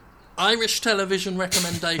Irish television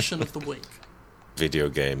recommendation of the week. Video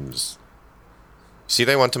games. See,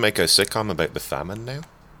 they want to make a sitcom about the famine now?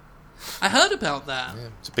 I heard about that. Yeah,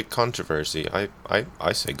 it's a big controversy.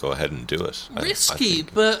 I say go ahead and do it. Risky,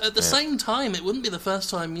 but at the same time, it wouldn't be the first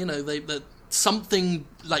time, that something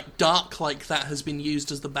like dark like that has been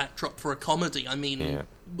used as the backdrop for a comedy. I mean,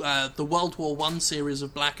 the World War I series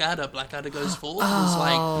of Blackadder Goes Forth, was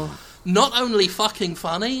like not only fucking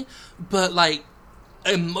funny, but like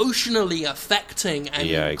emotionally affecting and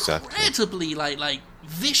incredibly like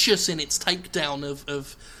vicious in its takedown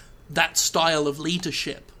of that style of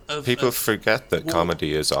leadership. People forget that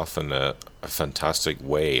comedy is often a fantastic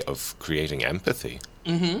way of creating empathy.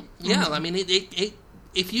 Mm-hmm. Yeah, I mean, it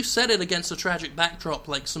if you set it against a tragic backdrop,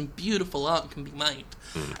 like, some beautiful art can be made.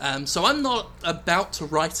 So I'm not about to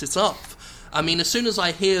write it off. I mean, as soon as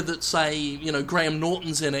I hear that, say, Graham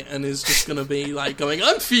Norton's in it and is just going to be like going,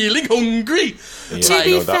 "I'm feeling hungry."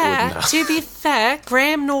 Yeah, To be fair,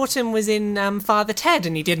 Graham Norton was in Father Ted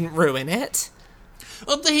and he didn't ruin it.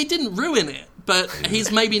 Well, he didn't ruin it, but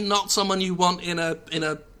he's maybe not someone you want in a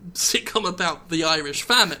sitcom about the Irish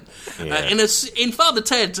famine. Yeah. In Father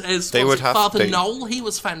Ted, as Father Noel, he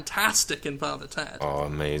was fantastic in Father Ted. Oh,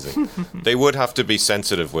 amazing! They would have to be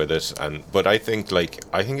sensitive with it, but I think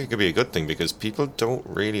it could be a good thing because people don't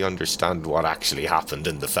really understand what actually happened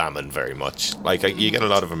in the famine very much. Like you get a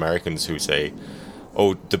lot of Americans who say,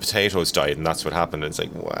 "Oh, the potatoes died, and that's what happened." And it's like,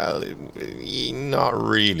 well, not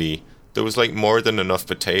really. There was more than enough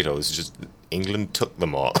potatoes. Just England took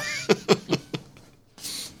them all.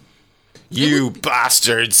 You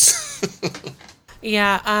bastards!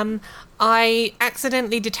 Yeah, I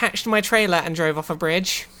accidentally detached my trailer and drove off a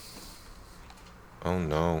bridge. Oh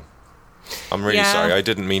no. I'm really sorry. I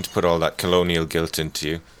didn't mean to put all that colonial guilt into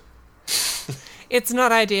you. It's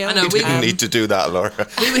not ideal. I know, we didn't need to do that, Laura.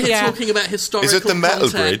 We were here talking about historical context. Is it the metal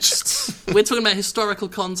context. We're talking about historical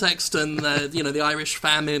context and, the Irish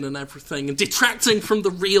famine and everything, and detracting from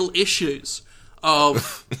the real issues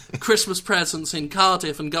of Christmas presents in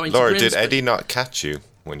Cardiff and going Laura, to Grimsby. did Eddie not catch you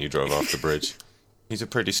when you drove off the bridge? He's a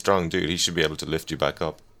pretty strong dude. He should be able to lift you back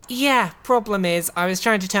up. Yeah, problem is, I was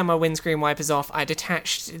trying to turn my windscreen wipers off. I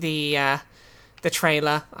detached the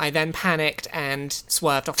trailer. I then panicked and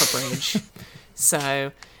swerved off a bridge.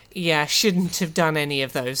 So, yeah, shouldn't have done any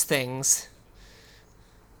of those things.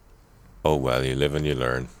 Oh, well, you live and you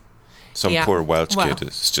learn. Some poor Welsh kid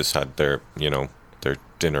has just had their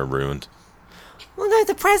dinner ruined. Well, no,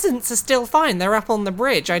 the presents are still fine. They're up on the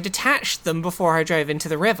bridge. I detached them before I drove into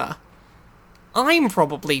the river. I'm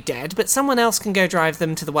probably dead, but someone else can go drive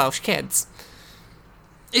them to the Welsh kids.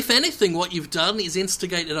 If anything, what you've done is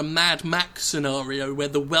instigated a Mad Max scenario where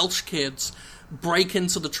the Welsh kids break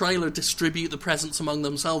into the trailer, distribute the presents among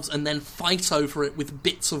themselves, and then fight over it with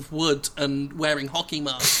bits of wood and wearing hockey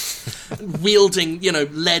masks, wielding,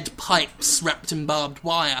 lead pipes wrapped in barbed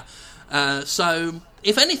wire. So,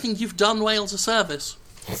 if anything, you've done Wales a service.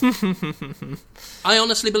 I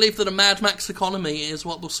honestly believe that a Mad Max economy is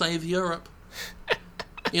what will save Europe.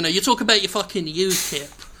 You talk about your fucking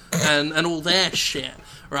UKIP and all their shit,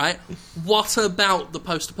 right? What about the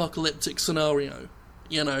post-apocalyptic scenario?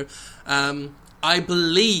 I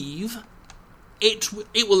believe it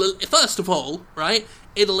will, first of all, right,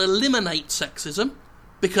 it'll eliminate sexism,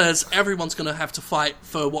 because everyone's going to have to fight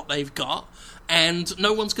for what they've got, and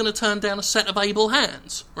no one's going to turn down a set of able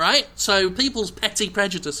hands, right? So people's petty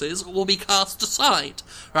prejudices will be cast aside,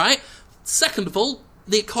 right? Second of all,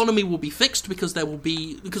 the economy will be fixed because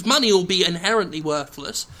money will be inherently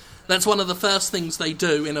worthless. That's one of the first things they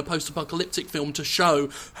do in a post-apocalyptic film to show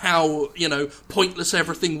how, pointless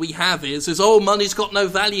everything we have is, money's got no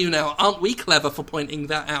value now. Aren't we clever for pointing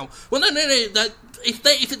that out? Well, no.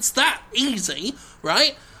 If it's that easy,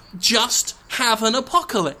 right, just have an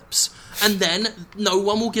apocalypse. And then no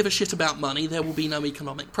one will give a shit about money. There will be no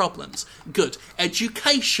economic problems. Good.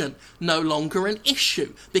 Education, no longer an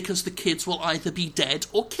issue, because the kids will either be dead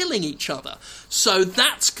or killing each other. So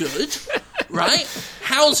that's good, right?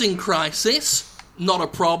 Housing crisis, not a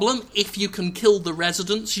problem. If you can kill the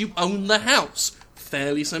residents, you own the house.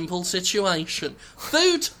 Fairly simple situation.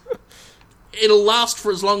 Food, it'll last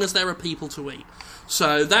for as long as there are people to eat.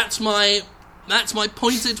 So that's my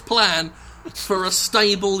pointed plan for a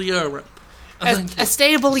stable Europe. A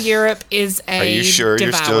stable Europe is a Are you sure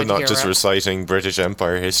you're still not Europe. just reciting British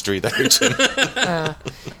Empire history there, Jim?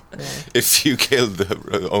 If you kill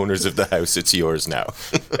the owners of the house, it's yours now.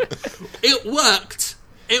 It worked.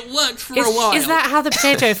 It worked for a while. Is that how the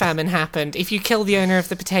potato famine happened? If you kill the owner of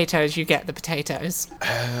the potatoes, you get the potatoes.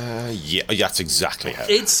 Yeah, that's exactly how.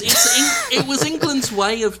 It was England's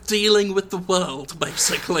way of dealing with the world,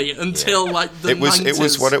 basically, until the 90s. It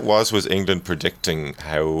was what it was England predicting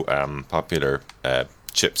how popular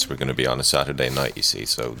chips were going to be on a Saturday night. You see,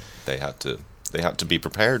 so they had to be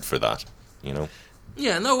prepared for that.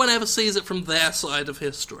 Yeah, no one ever sees it from their side of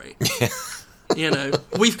history.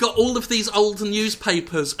 We've got all of these old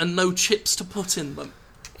newspapers and no chips to put in them.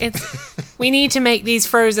 We need to make these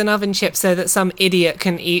frozen oven chips so that some idiot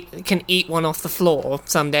can eat one off the floor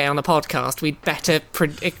someday on a podcast. We'd better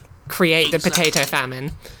create the potato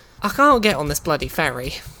famine. I can't get on this bloody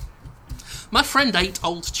ferry. My friend ate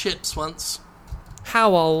old chips once.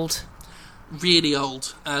 How old? Really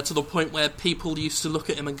old, to the point where people used to look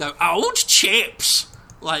at him and go, "Old chips!"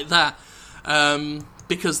 like that.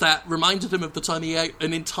 because that reminded him of the time he ate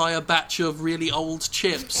an entire batch of really old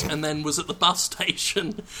chips and then was at the bus station,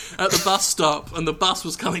 at the bus stop, and the bus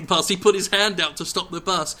was coming past. He put his hand out to stop the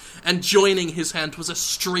bus, and joining his hand was a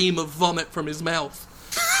stream of vomit from his mouth.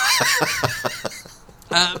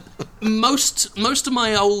 Most of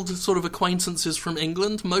my old sort of acquaintances from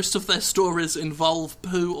England, most of their stories involve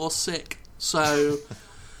poo or sick, so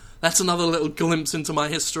that's another little glimpse into my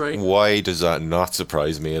history. Why does that not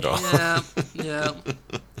surprise me at all? Yeah.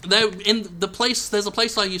 There's a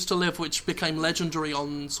place I used to live which became legendary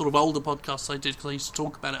on sort of older podcasts I did, because I used to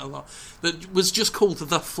talk about it a lot, that was just called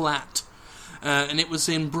The Flat. And it was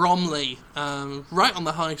in Bromley, right on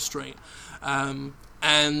the high street.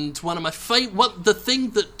 And one of my the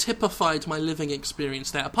thing that typified my living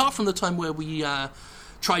experience there, apart from the time where we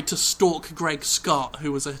tried to stalk Greg Scott,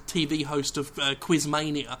 who was a TV host of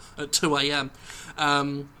Quizmania at 2 a.m.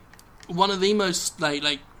 One of the most,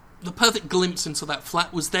 the perfect glimpse into that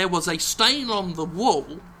flat was there was a stain on the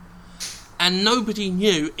wall, and nobody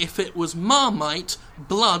knew if it was Marmite,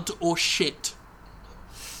 blood, or shit.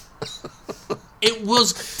 It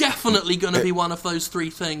was definitely going to be one of those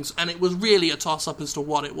three things, and it was really a toss-up as to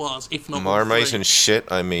what it was, if not Marmite and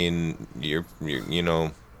shit, I mean, you're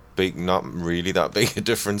big, not really that big a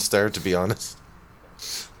difference there, to be honest.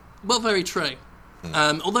 Well, very true.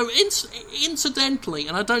 Although, incidentally,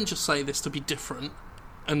 and I don't just say this to be different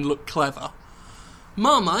and look clever,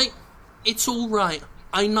 Marmite, it's all right.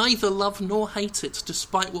 I neither love nor hate it,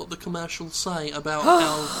 despite what the commercials say about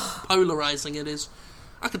how polarising it is.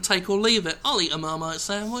 I could take or leave it. I'll eat a Marmite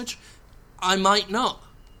sandwich. I might not.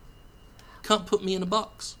 Can't put me in a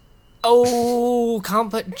box. Oh,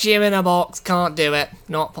 can't put Jim in a box. Can't do it.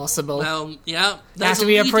 Not possible. Well, yeah. It has to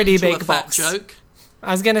be a pretty big fat box. Joke.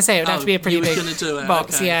 I was going to say it would have to be a pretty big do it,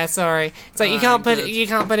 box. okay. Yeah, sorry. It's like you can't put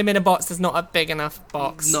him in a box that's not a big enough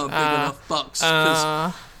box. Not a big enough box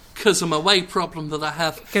because of my weight problem that I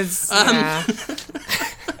have. Because I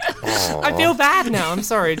feel bad now. I'm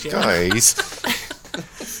sorry, Jim. Guys.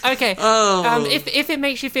 Okay. If it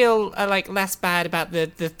makes you feel less bad about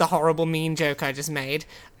the horrible mean joke I just made,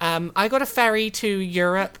 I got a ferry to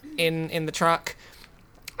Europe in the truck,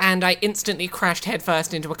 and I instantly crashed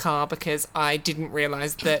headfirst into a car because I didn't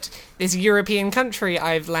realise that this European country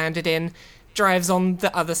I've landed in drives on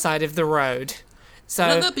the other side of the road. So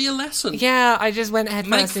let that be a lesson. Yeah, I just went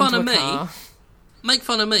headfirst into a car. Make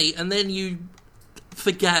fun of me, and then you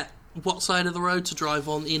forget what side of the road to drive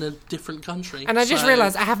on in a different country. And I just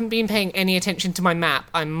realised I haven't been paying any attention to my map.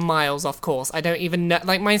 I'm miles off course. I don't even know...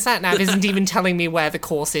 my sat-nav isn't even telling me where the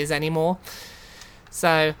course is anymore.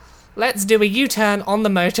 So, let's do a U-turn on the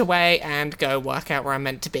motorway and go work out where I'm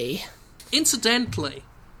meant to be. Incidentally,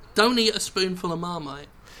 don't eat a spoonful of Marmite.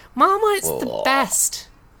 Marmite's the best.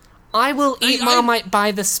 I will eat Marmite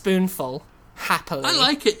by the spoonful, happily. I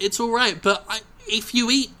like it. It's all right, but if you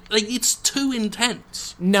eat... it's too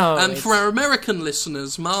intense. No. For our American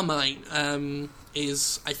listeners, Marmite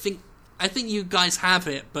is... I think you guys have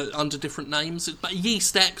it, but under different names. But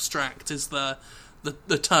yeast extract is the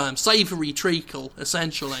term. Savoury treacle,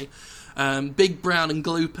 essentially. Big, brown and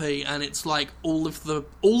gloopy, and it's like all of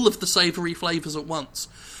the savoury flavours at once.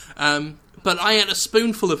 But I had a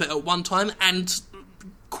spoonful of it at one time, and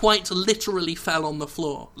quite literally fell on the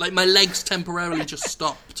floor. Like, my legs temporarily just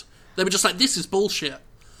stopped. They were just like, this is bullshit.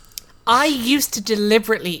 I used to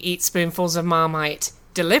deliberately eat spoonfuls of Marmite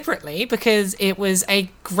deliberately because it was a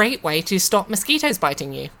great way to stop mosquitoes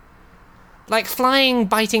biting you. Like, flying,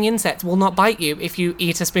 biting insects will not bite you if you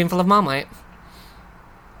eat a spoonful of Marmite.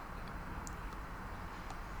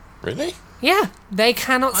 Really? Yeah, they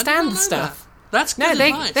cannot stand the stuff. That's good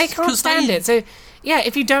advice. They can't stand it. So, yeah,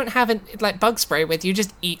 if you don't have bug spray with you,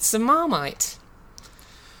 just eat some Marmite.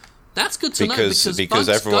 That's good to know because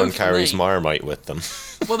everyone carries Marmite with them.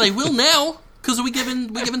 Well, they will now because we're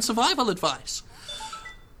giving survival advice.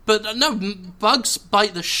 But no, bugs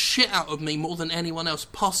bite the shit out of me more than anyone else,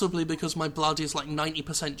 possibly because my blood is like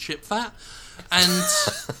 90% chip fat, and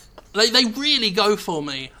they really go for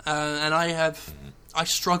me. And I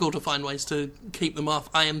struggle to find ways to keep them off.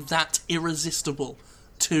 I am that irresistible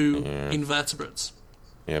to invertebrates.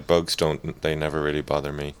 Yeah, bugs they never really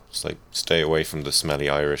bother me. It's like, stay away from the smelly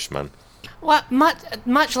Irish, man. Well,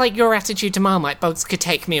 much like your attitude to Marmite, bugs could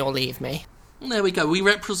take me or leave me. There we go. We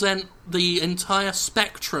represent the entire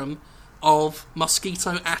spectrum of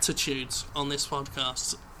mosquito attitudes on this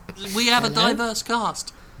podcast. We have a diverse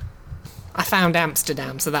cast. I found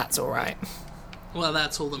Amsterdam, so that's all right. Well,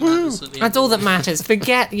 that's all that matters. That's all that matters.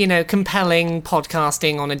 Forget, compelling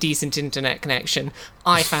podcasting on a decent internet connection.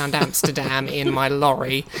 I found Amsterdam in my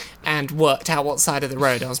lorry and worked out what side of the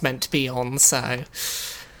road I was meant to be on, so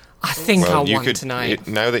I think I'll you want could tonight.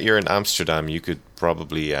 now that you're in Amsterdam, you could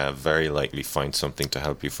probably very likely find something to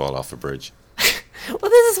help you fall off a bridge.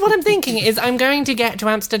 Well, this is what I'm thinking, is I'm going to get to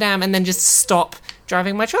Amsterdam and then just stop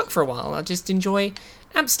driving my truck for a while. I'll just enjoy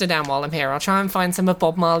Amsterdam while I'm here. I'll try and find some of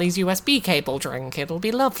Bob Marley's USB cable drink. It'll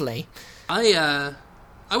be lovely. I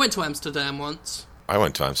went to Amsterdam once. I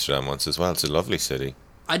went to Amsterdam once as well. It's a lovely city.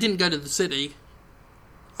 I didn't go to the city.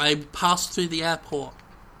 I passed through the airport.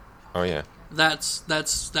 Oh, yeah.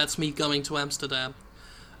 That's me going to Amsterdam.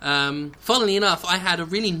 Funnily enough, I had a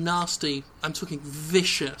really nasty, I'm talking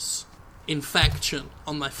vicious, infection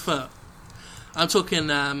on my foot. I'm talking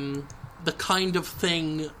the kind of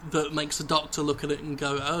thing that makes a doctor look at it and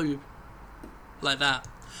go, oh, like that.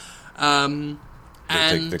 And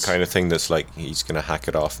The kind of thing that's like, he's going to hack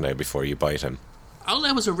it off now before you bite him. Oh,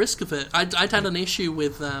 there was a risk of it. I'd had an issue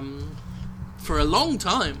with, for a long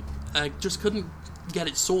time, I just couldn't get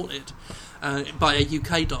it sorted by a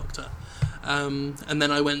UK doctor. And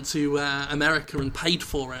then I went to America and paid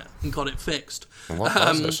for it and got it fixed. And what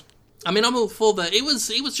was it? I mean, I'm all for that. It was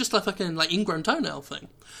just a fucking ingrown toenail thing.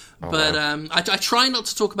 But wow. I try not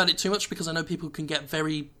to talk about it too much because I know people can get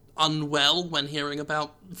very unwell when hearing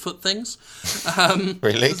about foot things.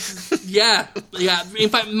 Really? Yeah. In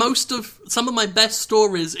fact, some of my best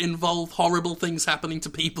stories involve horrible things happening to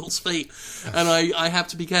people's feet, and I have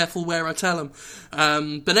to be careful where I tell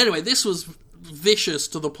them. But anyway, this was vicious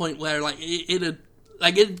to the point where it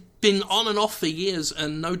had been on and off for years,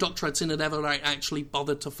 and no doctor I'd seen had ever actually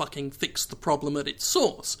bothered to fucking fix the problem at its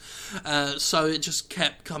source. So it just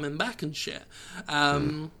kept coming back and shit.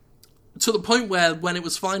 To the point where, when it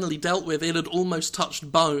was finally dealt with, it had almost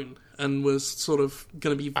touched bone and was sort of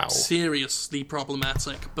going to be seriously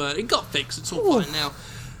problematic. But it got fixed. It's all fine now.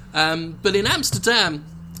 But in Amsterdam,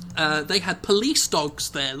 they had police dogs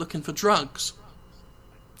there looking for drugs.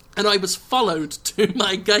 And I was followed to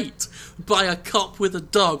my gate by a cop with a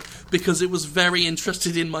dog because it was very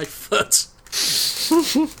interested in my foot.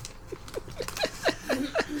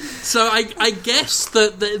 So I guess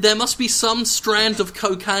that there must be some strand of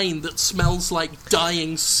cocaine that smells like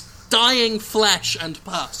dying flesh and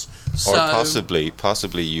pus. So, or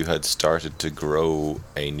possibly you had started to grow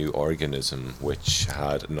a new organism which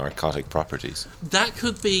had narcotic properties. That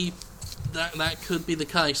could be the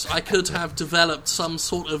case. I could have developed some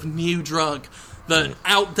sort of new drug that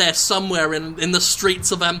out there somewhere in the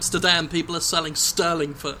streets of Amsterdam people are selling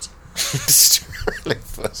sterling foot. Sterling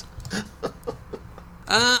foot.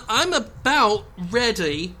 I'm about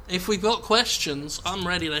ready. If we've got questions, I'm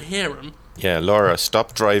ready to hear them. Yeah, Laura,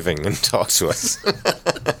 stop driving and talk to us.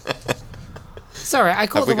 Sorry, I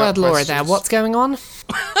caught the word Laura there. What's going on?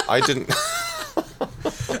 I didn't...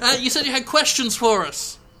 You said you had questions for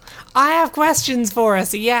us. I have questions for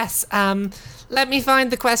us, yes. Let me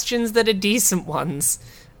find the questions that are decent ones.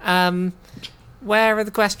 Where are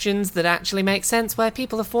the questions that actually make sense, where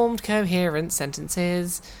people have formed coherent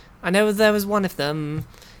sentences? I know there was one of them.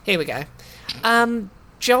 Here we go.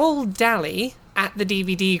 Joel Daly, at the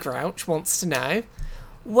DVD Grouch, wants to know,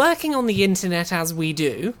 working on the internet as we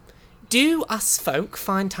do us folk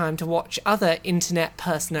find time to watch other internet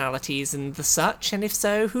personalities and the such, and if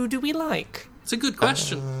so, who do we like? It's a good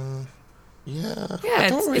question. Yeah,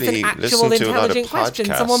 it's an actual intelligent question.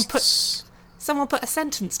 Someone put a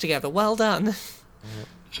sentence together. Well done.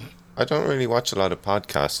 I don't really watch a lot of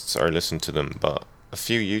podcasts or listen to them, but a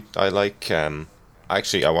few I like.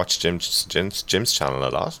 Actually, I watch Jim's channel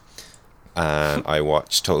a lot, and I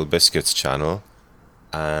watch Total Biscuit's channel,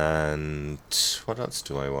 and what else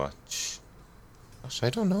do I watch? Gosh, I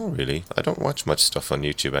don't know really. I don't watch much stuff on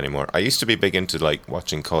YouTube anymore. I used to be big into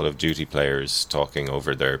watching Call of Duty players talking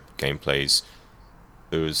over their gameplays.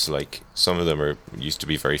 It was some of them used to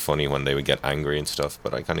be very funny when they would get angry and stuff,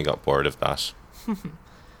 but I kind of got bored of that.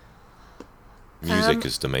 Music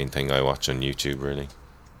is the main thing I watch on YouTube, really.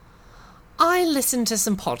 I listen to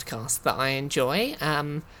some podcasts that I enjoy.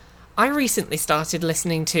 I recently started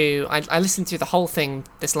listening to... I listened through the whole thing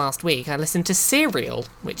this last week. I listened to Serial,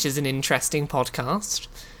 which is an interesting podcast.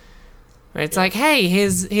 Where it's hey,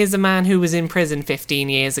 here's a man who was in prison 15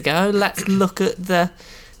 years ago. Let's look at the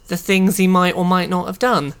things he might or might not have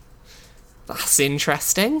done. That's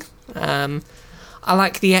interesting. I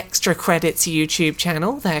like the Extra Credits YouTube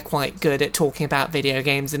channel. They're quite good at talking about video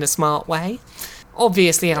games in a smart way.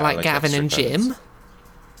 Obviously, I like Gavin and Jim.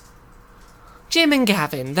 Jim and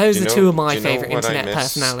Gavin, those are two of my favourite internet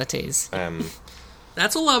personalities.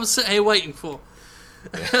 That's all I was sitting here waiting for.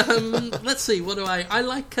 Let's see, what do I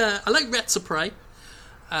like? I like Retsuprey.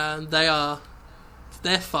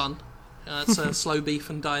 They're fun. It's slow beef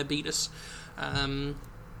and diabetes.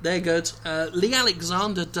 They're good. Lee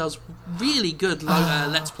Alexander does really good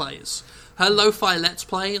Let's Plays. Her lo-fi Let's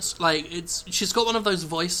Plays, she's got one of those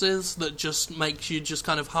voices that just makes you just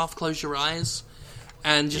kind of half close your eyes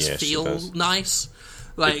and just feel nice.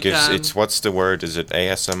 It's what's the word? Is it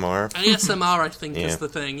ASMR? ASMR, I think, is the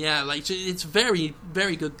thing. Yeah, it's very,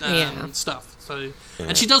 very good stuff. So,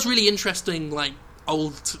 and she does really interesting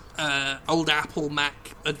old Apple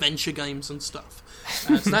Mac adventure games and stuff.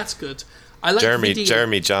 So that's good. I like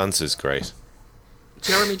Jeremy Johns is great.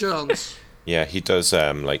 Jeremy Johns. Yeah, he does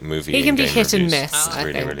movie. He can be hit reviews. and miss. It's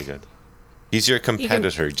really, really good. He's your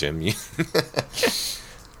competitor, Jim. One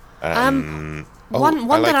I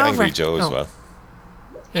like that Angry Joe as well.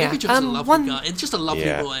 Yeah. Angry Joe's a lovely guy. It's just a lovely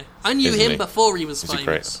boy. I knew him before he was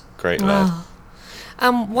famous. Great lad.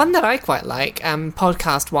 One that I quite like,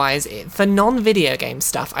 podcast-wise, for non-video game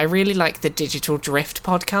stuff, I really like the Digital Drift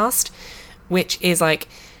podcast, which is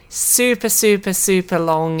super, super, super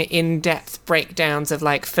long, in-depth breakdowns of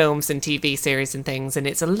films and TV series and things, and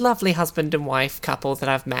it's a lovely husband and wife couple that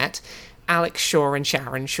I've met, Alex Shaw and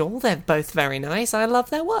Sharon Shaw. They're both very nice. I love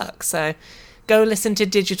their work, so go listen to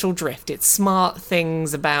Digital Drift. It's smart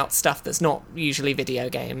things about stuff that's not usually video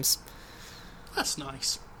games. That's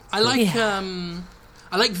nice. I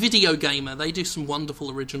like Video Gamer. They do some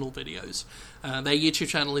wonderful original videos. Their YouTube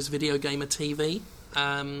channel is Video Gamer TV.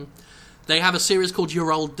 They have a series called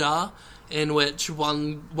Your Old Da, in which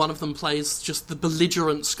one of them plays just the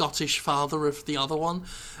belligerent Scottish father of the other one,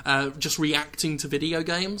 just reacting to video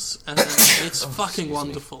games. It's fucking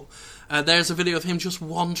wonderful. There's a video of him just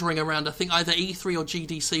wandering around, I think either E3 or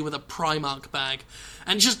GDC, with a Primark bag.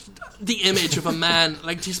 And just the image of a man,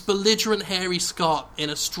 this belligerent hairy Scot in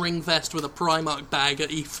a string vest with a Primark bag at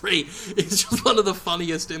E3 is just one of the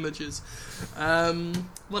funniest images.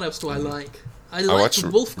 What else do I like? I like the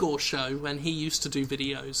Wolfgore show when he used to do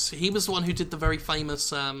videos. He was the one who did the very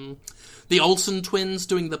famous, the Olsen twins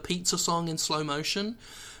doing the pizza song in slow motion.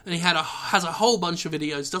 And he has a whole bunch of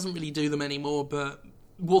videos, doesn't really do them anymore, but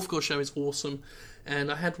Wolfgore show is awesome. And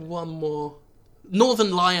I had one more.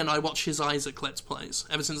 Northern Lion, I watch his Isaac Let's Plays.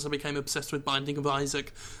 Ever since I became obsessed with Binding of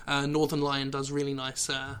Isaac, Northern Lion does really nice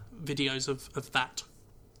videos of that.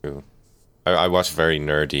 Cool. I watch very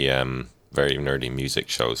nerdy music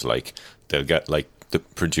shows. They'll get the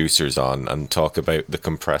producers on and talk about the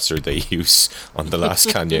compressor they use on the last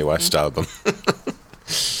Kanye West album.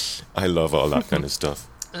 I love all that kind of stuff.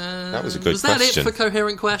 That was a good question. Was that it for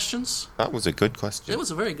coherent questions? That was a good question. It was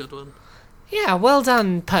a very good one. Yeah, well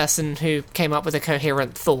done, person who came up with a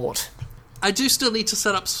coherent thought. I do still need to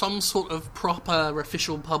set up some sort of proper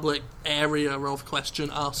official public area of question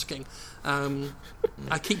asking.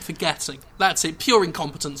 I keep forgetting. That's it. Pure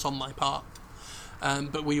incompetence on my part.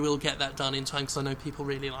 But we will get that done in time because I know people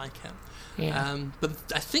really like it. Yeah. But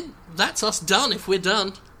I think that's us done if we're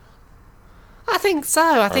done. I think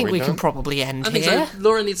so. I think we done? can probably end I think here. so.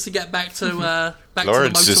 Laura needs to get back to back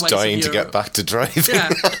Lauren's to the motorways just dying of to Europe. get back to driving. Yeah.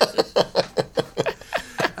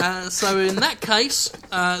 So in that case,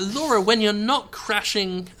 Laura, when you're not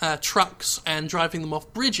crashing trucks and driving them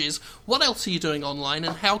off bridges, what else are you doing online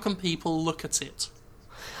and how can people look at it?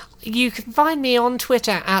 You can find me on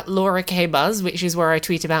Twitter at Laura K Buzz, which is where I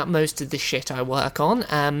tweet about most of the shit I work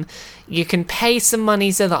on. You can pay some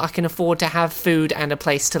money so that I can afford to have food and a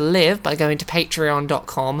place to live by going to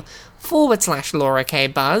patreon.com/Laura K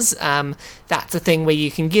Buzz. That's a thing where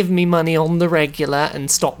you can give me money on the regular and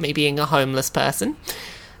stop me being a homeless person.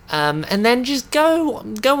 And then just go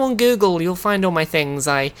on Google, you'll find all my things.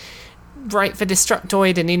 I write for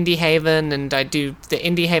Destructoid and Indie Haven, and I do the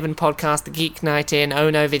Indie Haven podcast, the Geek Night In,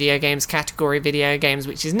 Oh No Video Games, Category Video Games,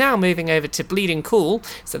 which is now moving over to Bleeding Cool,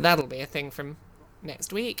 so that'll be a thing from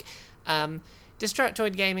next week.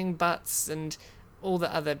 Destructoid Gaming, Butts, and all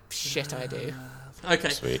the other shit I do. Okay.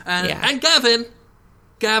 Sweet. And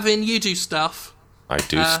Gavin, you do stuff. I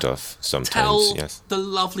do stuff sometimes, Tell yes. the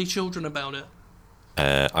lovely children about it.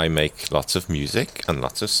 I make lots of music and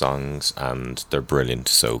lots of songs, and they're brilliant,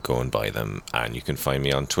 so go and buy them. And you can find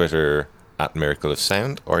me on Twitter at Miracle of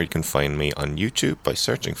Sound, or you can find me on YouTube by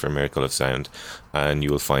searching for Miracle of Sound, and you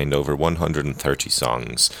will find over 130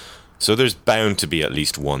 songs. So there's bound to be at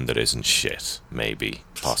least one that isn't shit. Maybe,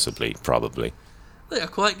 possibly, probably. They are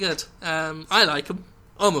quite good. I like them.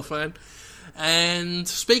 I'm a fan. And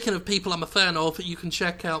speaking of people I'm a fan of, you can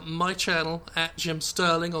check out my channel at Jim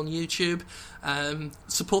Sterling on YouTube.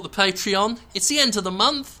 Support the Patreon. It's the end of the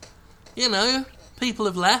month. You know, people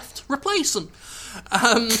have left. Replace them.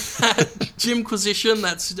 Jimquisition,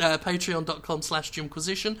 that's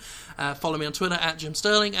patreon.com/Jimquisition. Follow me on Twitter at Jim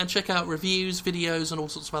Sterling, and check out reviews, videos, and all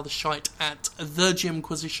sorts of other shite at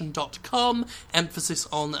thejimquisition.com. Emphasis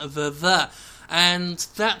on the. And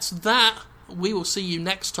that's that. We will see you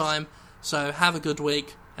next time. So have a good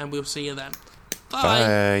week, and we'll see you then.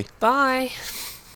 Bye. Bye. Bye.